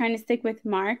than trying to stick with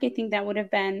Mark, I think that would have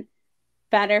been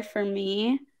better for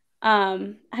me.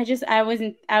 I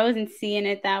wasn't seeing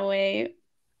it that way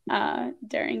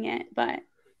during it, but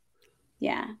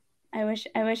yeah, I wish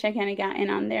I kind of got in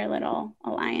on their little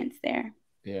alliance there.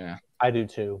 Yeah. I do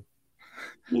too.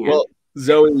 Yeah. Well,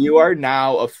 Zoe, you are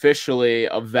now officially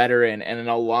a veteran and an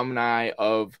alumni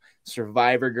of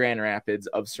Survivor Grand Rapids,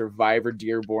 of Survivor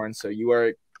Dearborn. So you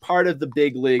are part of the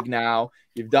big league now.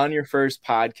 You've done your first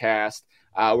podcast.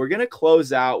 We're going to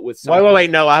close out with some. Wait.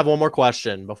 No, I have one more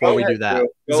question before we do that.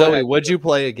 Go Zoe, ahead. would you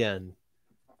play again?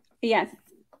 Yes.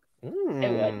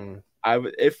 Mm. I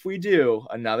would, if we do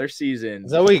another season.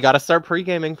 Zoe, got to start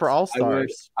pre-gaming for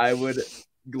All-Stars. I would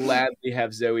gladly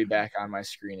have Zoe back on my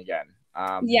screen again.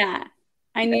 Yeah.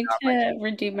 I need to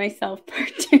redeem myself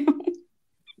part 2.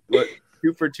 What,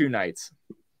 2 for 2 nights?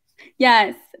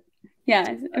 Yes.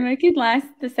 If I could last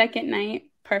the second night,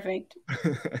 perfect.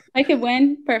 I could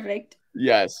win, perfect.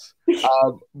 Yes.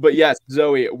 But yes,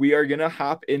 Zoe, we are going to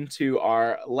hop into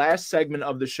our last segment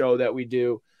of the show that we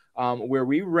do, where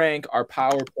we rank our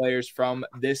power players from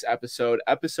this episode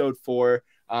 4.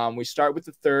 We start with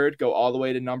the third, go all the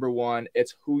way to number 1.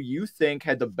 It's who you think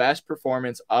had the best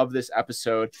performance of this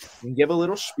episode, and give a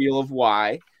little spiel of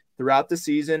why. Throughout the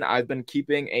season, I've been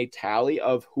keeping a tally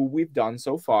of who we've done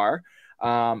so far.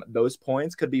 Those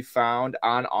points could be found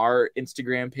on our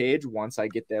Instagram page once I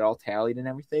get that all tallied and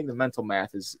everything. The mental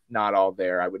math is not all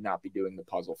there. I would not be doing the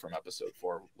puzzle from episode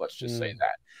 4. Let's just say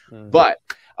that. But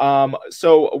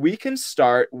so we can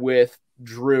start with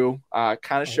Drew,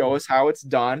 kind of show us how it's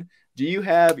done. Do you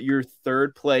have your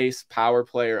third place power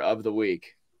player of the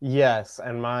week? Yes,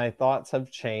 and my thoughts have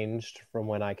changed from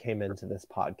when I came into this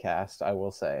podcast, I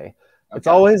will say. Okay. It's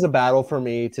always a battle for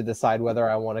me to decide whether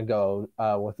I want to go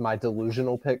with my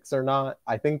delusional picks or not.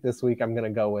 I think this week I'm going to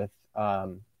go with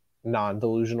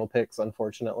non-delusional picks,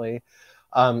 unfortunately.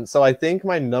 So I think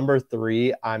my number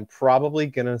 3, I'm probably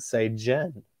going to say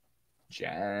Jen.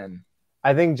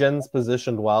 I think Jen's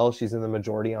positioned well. She's in the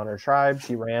majority on her tribe.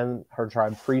 She ran her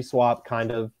tribe pre-swap,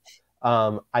 kind of.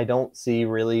 I don't see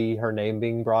really her name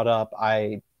being brought up.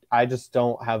 I just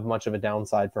don't have much of a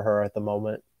downside for her at the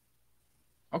moment.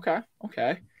 Okay.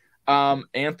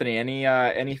 Anthony,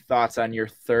 any thoughts on your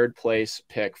third place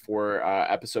pick for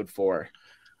episode 4?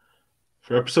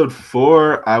 For episode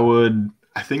 4, I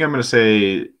think I'm going to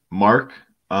say Mark.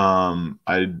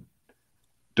 I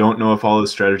don't know if all the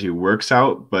strategy works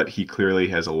out, but he clearly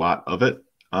has a lot of it.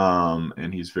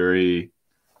 And he's very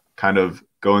kind of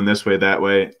going this way, that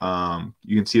way.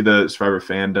 You can see the Survivor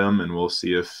fandom, and we'll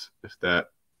see if that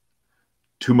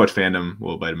too much fandom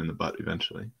will bite him in the butt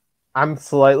eventually. I'm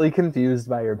slightly confused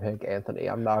by your pick, Anthony.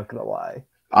 I'm not gonna lie.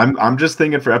 I'm just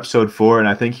thinking for episode 4, and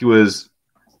I think his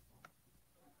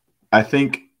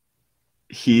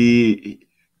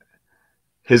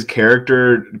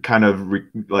character kind of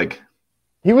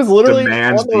he was literally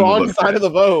on the wrong side of the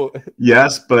boat.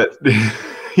 Yes, but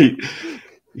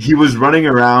he was running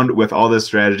around with all this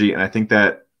strategy, and I think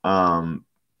that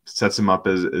sets him up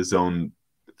as his own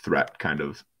threat, kind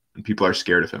of, and people are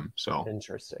scared of him. So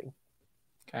interesting.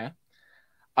 Okay.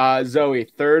 Zoe,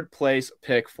 third place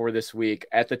pick for this week.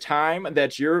 At the time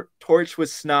that your torch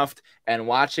was snuffed and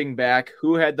watching back,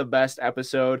 who had the best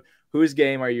episode? Whose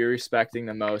game are you respecting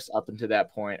the most up until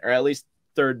that point, or at least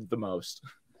third the most?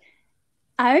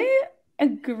 I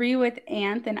agree with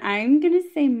Anth, and I'm going to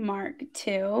say Mark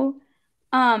too.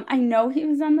 I know he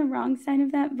was on the wrong side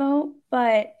of that vote,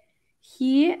 but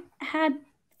he had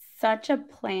such a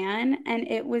plan, and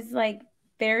it was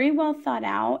very well thought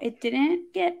out. It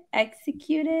didn't get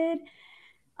executed,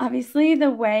 obviously, the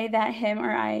way that him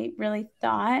or I really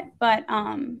thought. But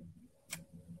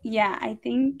yeah, I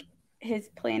think his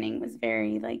planning was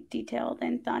very detailed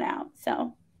and thought out.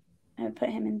 So I would put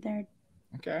him in third.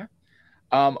 Okay.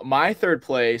 My third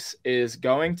place is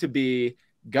going to the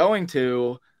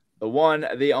one,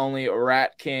 the only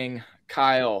Rat King,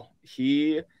 Kyle.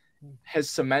 He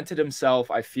has cemented himself,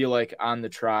 I feel like, on the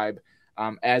tribe.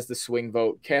 As the swing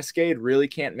vote. Cascade really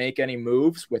can't make any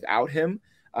moves without him.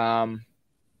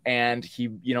 And he,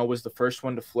 was the first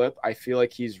one to flip. I feel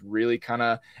like he's really kind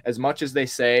of, as much as they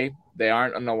say they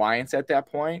aren't an alliance at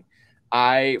that point,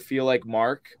 I feel like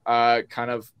Mark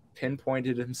kind of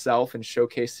pinpointed himself and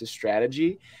showcased his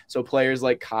strategy. So players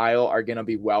like Kyle are going to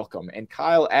be welcome. And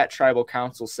Kyle at Tribal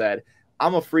Council said,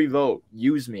 I'm a free vote.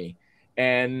 Use me.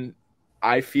 And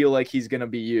I feel like he's going to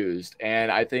be used.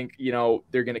 And I think,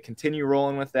 they're going to continue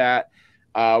rolling with that.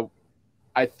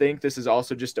 I think this is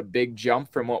also just a big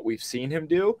jump from what we've seen him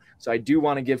do. So I do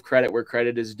want to give credit where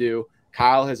credit is due.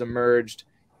 Kyle has emerged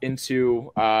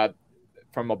into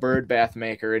from a bird bath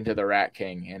maker into the Rat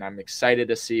King. And I'm excited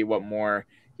to see what more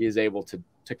he is able to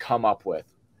come up with.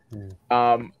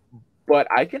 But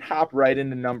I can hop right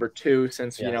into number 2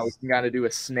 since, we can kind of do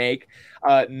a snake.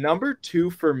 Number 2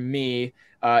 for me,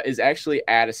 is actually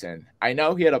Addison. I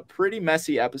know he had a pretty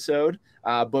messy episode,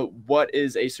 but what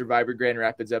is a Survivor Grand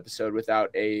Rapids episode without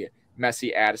a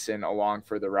messy Addison along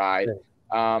for the ride?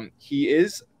 He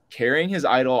is carrying his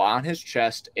idol on his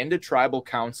chest into tribal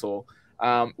council,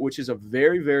 which is a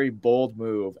very, very bold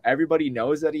move. Everybody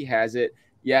knows that he has it,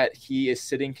 yet he is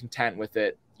sitting content with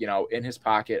it, in his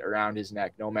pocket, around his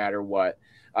neck, no matter what.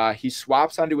 He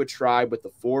swaps onto a tribe with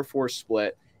the 4-4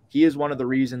 split. He is one of the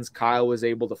reasons Kyle was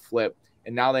able to flip,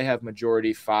 and now they have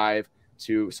majority 5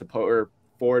 to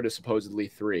 4 to supposedly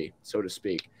 3, so to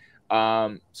speak.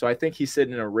 So I think he's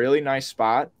sitting in a really nice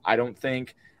spot. I don't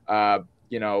think,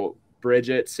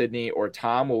 Bridget, Sydney, or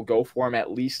Tom will go for him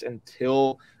at least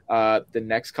until the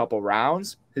next couple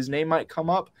rounds. His name might come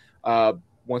up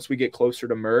once we get closer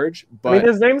to merge. But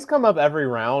his name's come up every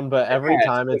round, but every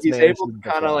time he's able to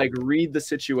kind of like read the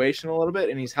situation a little bit,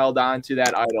 and he's held on to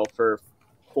that idol for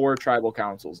 4 tribal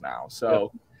councils now.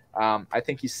 So I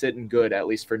think he's sitting good, at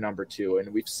least for number 2,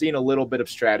 and we've seen a little bit of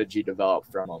strategy develop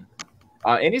from him.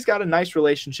 And he's got a nice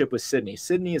relationship with Sydney.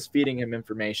 Sydney is feeding him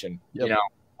information,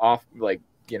 off like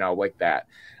that.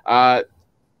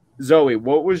 Zoe,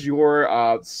 what was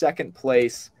your second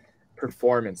place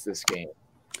performance this game?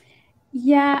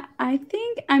 Yeah, I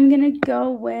think I'm going to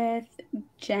go with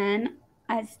Jen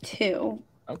as 2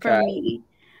 for me.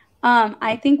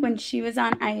 I think when she was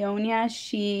on Ionia,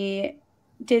 she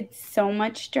did so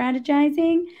much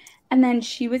strategizing, and then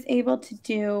she was able to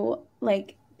do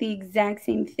like the exact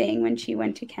same thing when she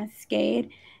went to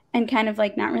Cascade and kind of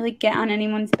like not really get on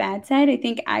anyone's bad side. I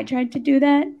think I tried to do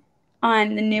that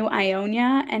on the new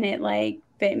Ionia, and it like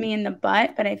bit me in the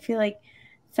butt, but I feel like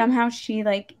somehow she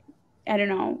like, I don't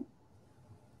know,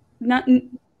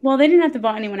 they didn't have to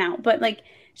vote anyone out, but like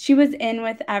she was in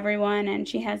with everyone, and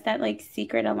she has that like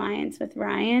secret alliance with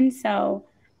Ryan. So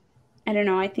I don't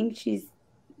know. I think she's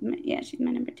my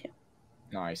number 2.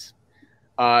 Nice.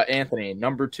 Anthony,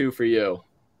 number 2 for you.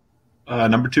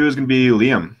 Number 2 is going to be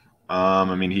Liam.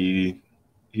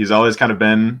 He's always kind of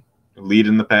been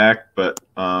leading the pack, but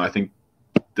I think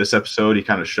this episode he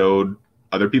kind of showed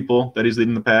other people that he's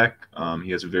leading the pack.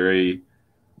 He has a very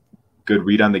good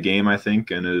read on the game, I think,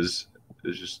 and is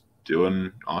just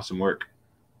doing awesome work.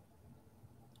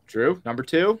 Drew, number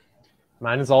 2?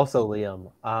 Mine is also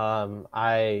Liam.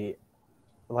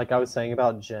 Like I was saying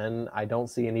about Jen, I don't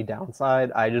see any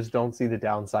downside. I just don't see the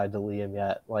downside to Liam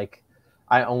yet. Like,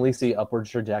 I only see upward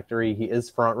trajectory. He is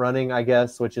front running, I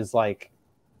guess, which is like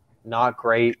not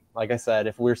great. Like I said,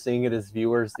 if we're seeing it as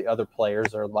viewers, the other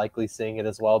players are likely seeing it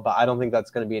as well. But I don't think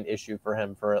that's going to be an issue for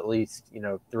him for at least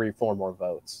 3-4 more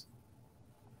votes.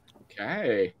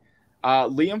 Okay.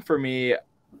 Liam, for me,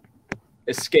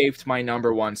 escaped my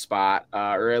number 1 spot,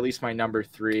 or at least my number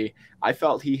 3. I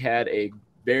felt he had a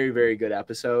very, very good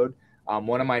episode.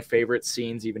 One of my favorite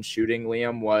scenes, even shooting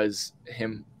Liam, was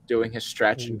him doing his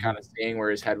stretch and kind of seeing where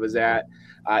his head was at.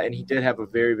 And he did have a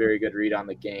very, very good read on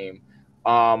the game.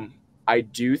 I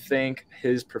do think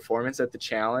his performance at the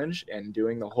challenge and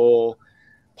doing the whole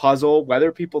puzzle,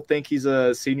 whether people think he's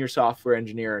a senior software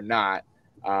engineer or not,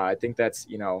 I think that's,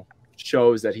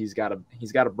 shows that he's got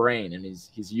a brain, and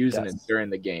he's using it during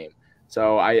the game.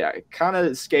 So I kind of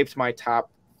escaped my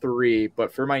top 3,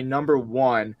 but for my number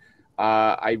 1,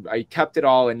 I kept it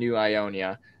all in New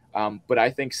Ionia. But I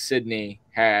think Sydney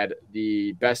had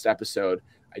the best episode.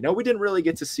 I know we didn't really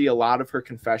get to see a lot of her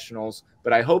confessionals,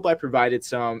 but I hope I provided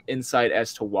some insight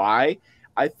as to why.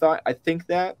 I think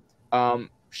that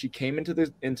she came into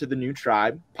the new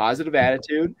tribe, positive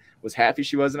attitude, was happy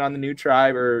she wasn't on the new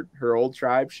tribe or her old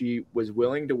tribe. She was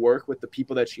willing to work with the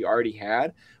people that she already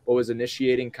had, but was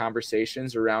initiating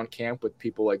conversations around camp with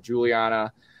people like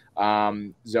Juliana,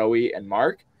 Zoe, and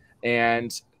Mark.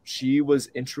 And she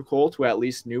was integral to at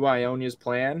least New Ionia's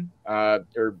plan,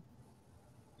 their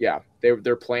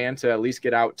plan to at least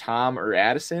get out Tom or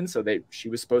Addison. So she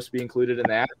was supposed to be included in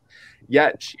that.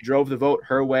 Yet she drove the vote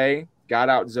her way, got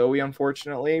out Zoe,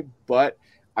 unfortunately, but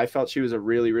I felt she was a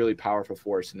really, really powerful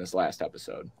force in this last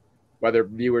episode, whether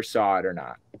viewers saw it or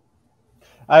not.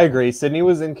 I agree. Sydney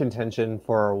was in contention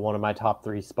for one of my top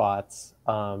 3 spots,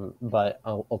 but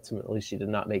ultimately she did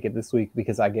not make it this week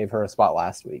because I gave her a spot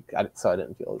last week, so I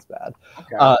didn't feel as bad.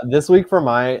 Okay. This week for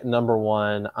my number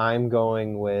 1, I'm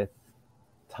going with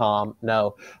Tom.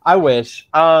 No, I wish.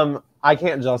 I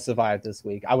can't justify it this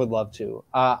week. I would love to.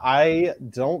 I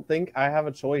don't think I have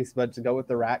a choice but to go with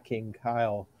the Rat King,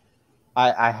 Kyle.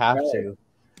 I have to.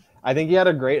 I think he had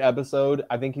a great episode.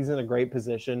 I think he's in a great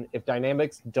position. If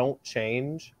dynamics don't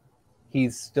change, he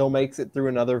still makes it through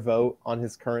another vote on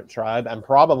his current tribe, and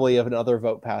probably another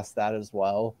vote past that as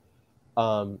well,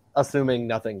 assuming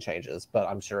nothing changes, but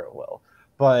I'm sure it will.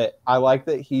 but I like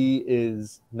that he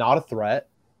is not a threat.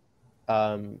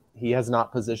 He has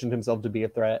not positioned himself to be a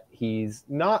threat. He's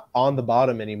not on the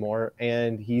bottom anymore,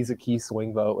 and he's a key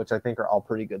swing vote, which I think are all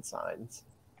pretty good signs.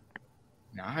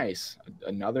 Nice.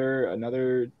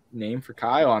 Another name for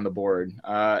Kyle on the board.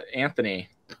 Anthony.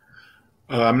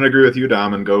 I'm going to agree with you,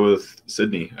 Dom, and go with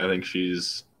Sydney. I think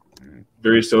she's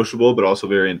very sociable, but also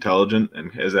very intelligent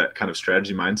and has that kind of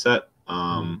strategy mindset.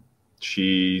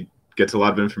 She gets a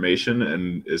lot of information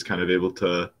and is kind of able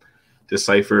to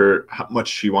decipher how much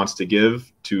she wants to give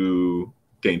to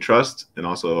gain trust and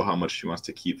also how much she wants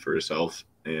to keep for herself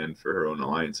and for her own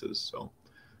alliances. So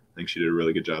I think she did a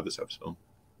really good job this episode.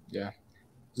 Yeah.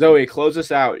 Zoe, close us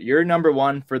out. You're number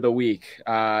one for the week,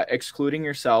 excluding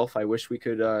yourself. I wish we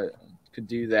could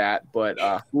do that, but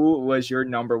who was your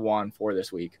number one for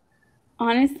this week?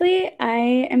 Honestly,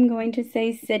 I am going to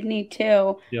say Sydney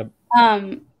too. Yep.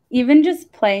 Even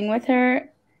just playing with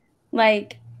her,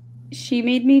 like she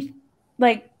made me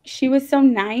like she was so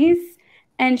nice,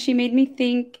 and she made me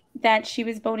think that she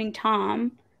was voting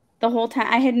Tom the whole time.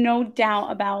 I had no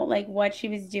doubt about like what she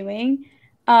was doing.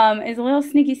 It's a little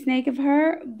sneaky snake of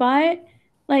her, but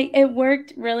like it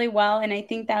worked really well, and I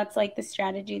think that's like the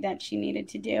strategy that she needed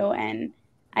to do. And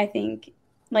I think,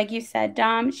 like you said,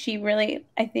 Dom, she really,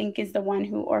 I think, is the one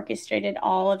who orchestrated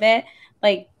all of it,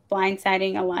 like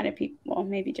blindsiding a lot of people. Well,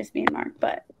 maybe just me and Mark,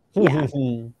 but yeah.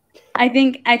 I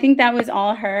think that was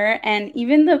all her. And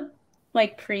even the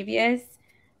like previous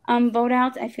vote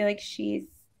outs, I feel like she's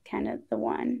kind of the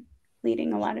one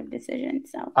leading a lot of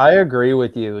decisions. So I agree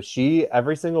with you.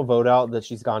 Every single vote out that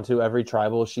she's gone to, every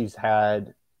tribal she's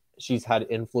had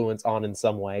influence on in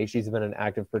some way. She's been an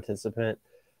active participant.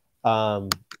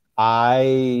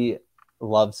 I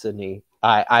love Sydney.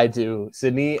 I do.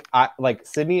 Sydney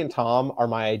and Tom are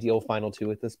my ideal final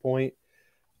two at this point.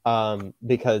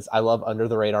 Because I love under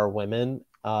the radar women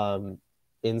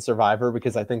in Survivor,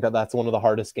 because I think that that's one of the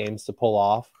hardest games to pull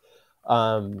off.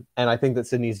 And I think that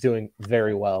Sydney's doing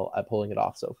very well at pulling it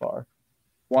off so far.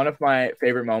 One of my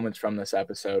favorite moments from this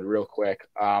episode, real quick,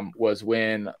 was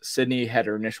when Sydney had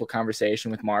her initial conversation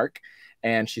with Mark,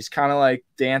 and she's kind of like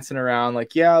dancing around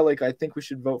like, yeah, like I think we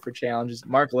should vote for challenges.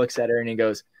 Mark looks at her and he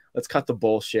goes, let's cut the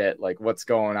bullshit. Like, what's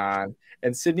going on?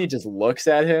 And Sydney just looks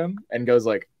at him and goes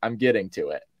like, I'm getting to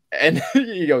it. And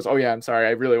he goes, oh yeah, I'm sorry.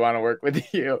 I really want to work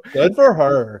with you. Good for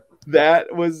her. That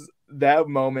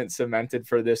moment cemented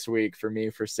for this week for me,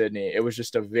 for Sydney. It was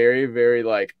just a very, very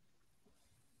like,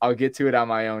 I'll get to it on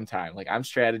my own time. Like I'm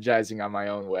strategizing on my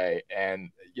own way. And,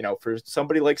 you know, for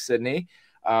somebody like Sydney,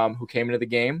 who came into the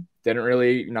game, didn't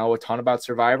really know a ton about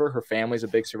Survivor. Her family's a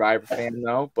big Survivor fan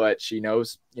though, but she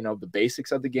knows, you know, the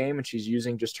basics of the game, and she's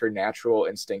using just her natural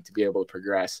instinct to be able to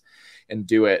progress and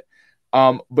do it.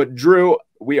 But Drew,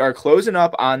 we are closing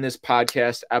up on this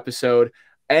podcast episode.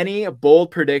 Any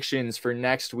bold predictions for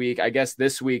next week? I guess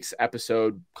this week's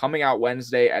episode coming out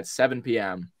Wednesday at 7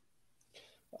 p.m.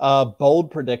 Bold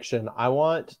prediction. I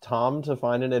want Tom to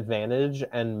find an advantage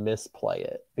and misplay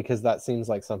it, because that seems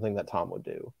like something that Tom would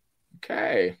do.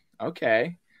 Okay.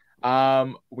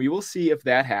 We will see if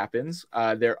that happens.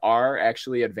 There are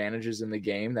actually advantages in the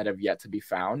game that have yet to be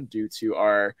found due to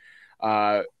our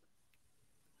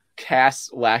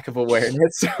cast's lack of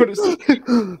awareness, so to speak.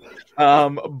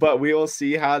 But we will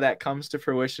see how that comes to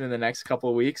fruition in the next couple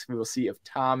of weeks. We will see if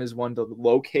Tom is one to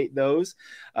locate those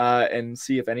and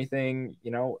see if anything,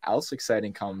 you know, else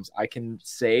exciting comes. I can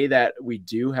say that we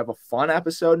do have a fun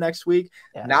episode next week.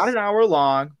 Yes. Not an hour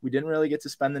long. We didn't really get to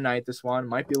spend the night this one.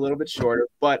 Might be a little bit shorter,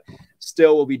 but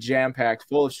still will be jam-packed,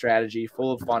 full of strategy,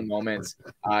 full of fun moments,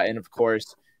 and of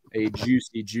course, a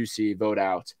juicy vote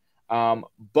out.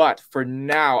 But for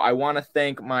now, I want to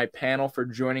thank my panel for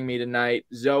joining me tonight.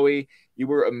 Zoe, you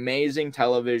were amazing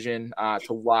television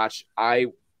to watch. I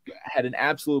had an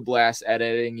absolute blast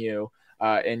editing you,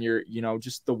 and your, you know,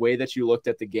 just the way that you looked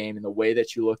at the game and the way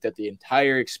that you looked at the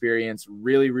entire experience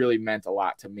really, really meant a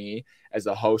lot to me as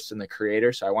the host and the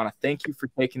creator. So I want to thank you for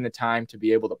taking the time to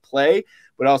be able to play,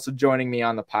 but also joining me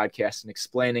on the podcast and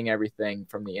explaining everything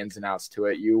from the ins and outs to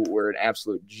it. You were an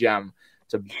absolute gem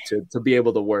to be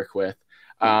able to work with.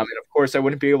 And of course, I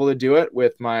wouldn't be able to do it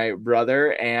with my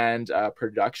brother and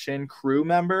production crew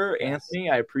member, Anthony.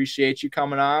 I appreciate you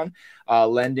coming on,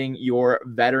 lending your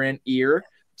veteran ear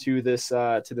to this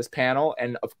panel.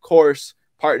 And of course,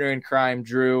 partner in crime,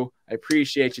 Drew, I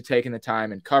appreciate you taking the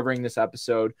time and covering this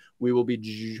episode. We will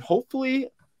be hopefully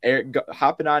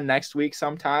hopping on next week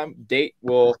sometime. Date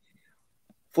will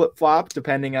flip-flop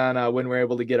depending on when we're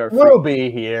able to get our We'll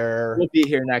be here. We'll be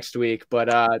here next week,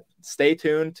 but stay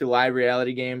tuned to Live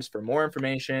Reality Games for more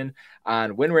information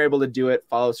on when we're able to do it.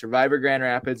 Follow Survivor Grand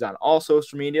Rapids on all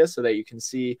social media so that you can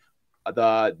see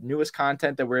the newest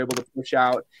content that we're able to push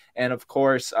out. And of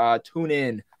course, tune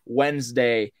in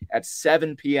Wednesday at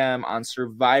 7 p.m. on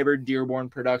Survivor Dearborn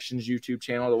Productions YouTube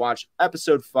channel to watch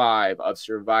episode 5 of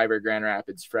Survivor Grand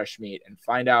Rapids Fresh Meat and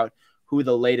find out who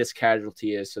the latest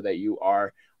casualty is so that you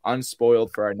are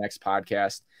unspoiled for our next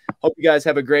podcast. Hope you guys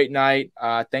have a great night.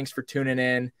 Thanks for tuning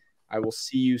in. I will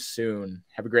see you soon.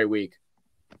 Have a great week.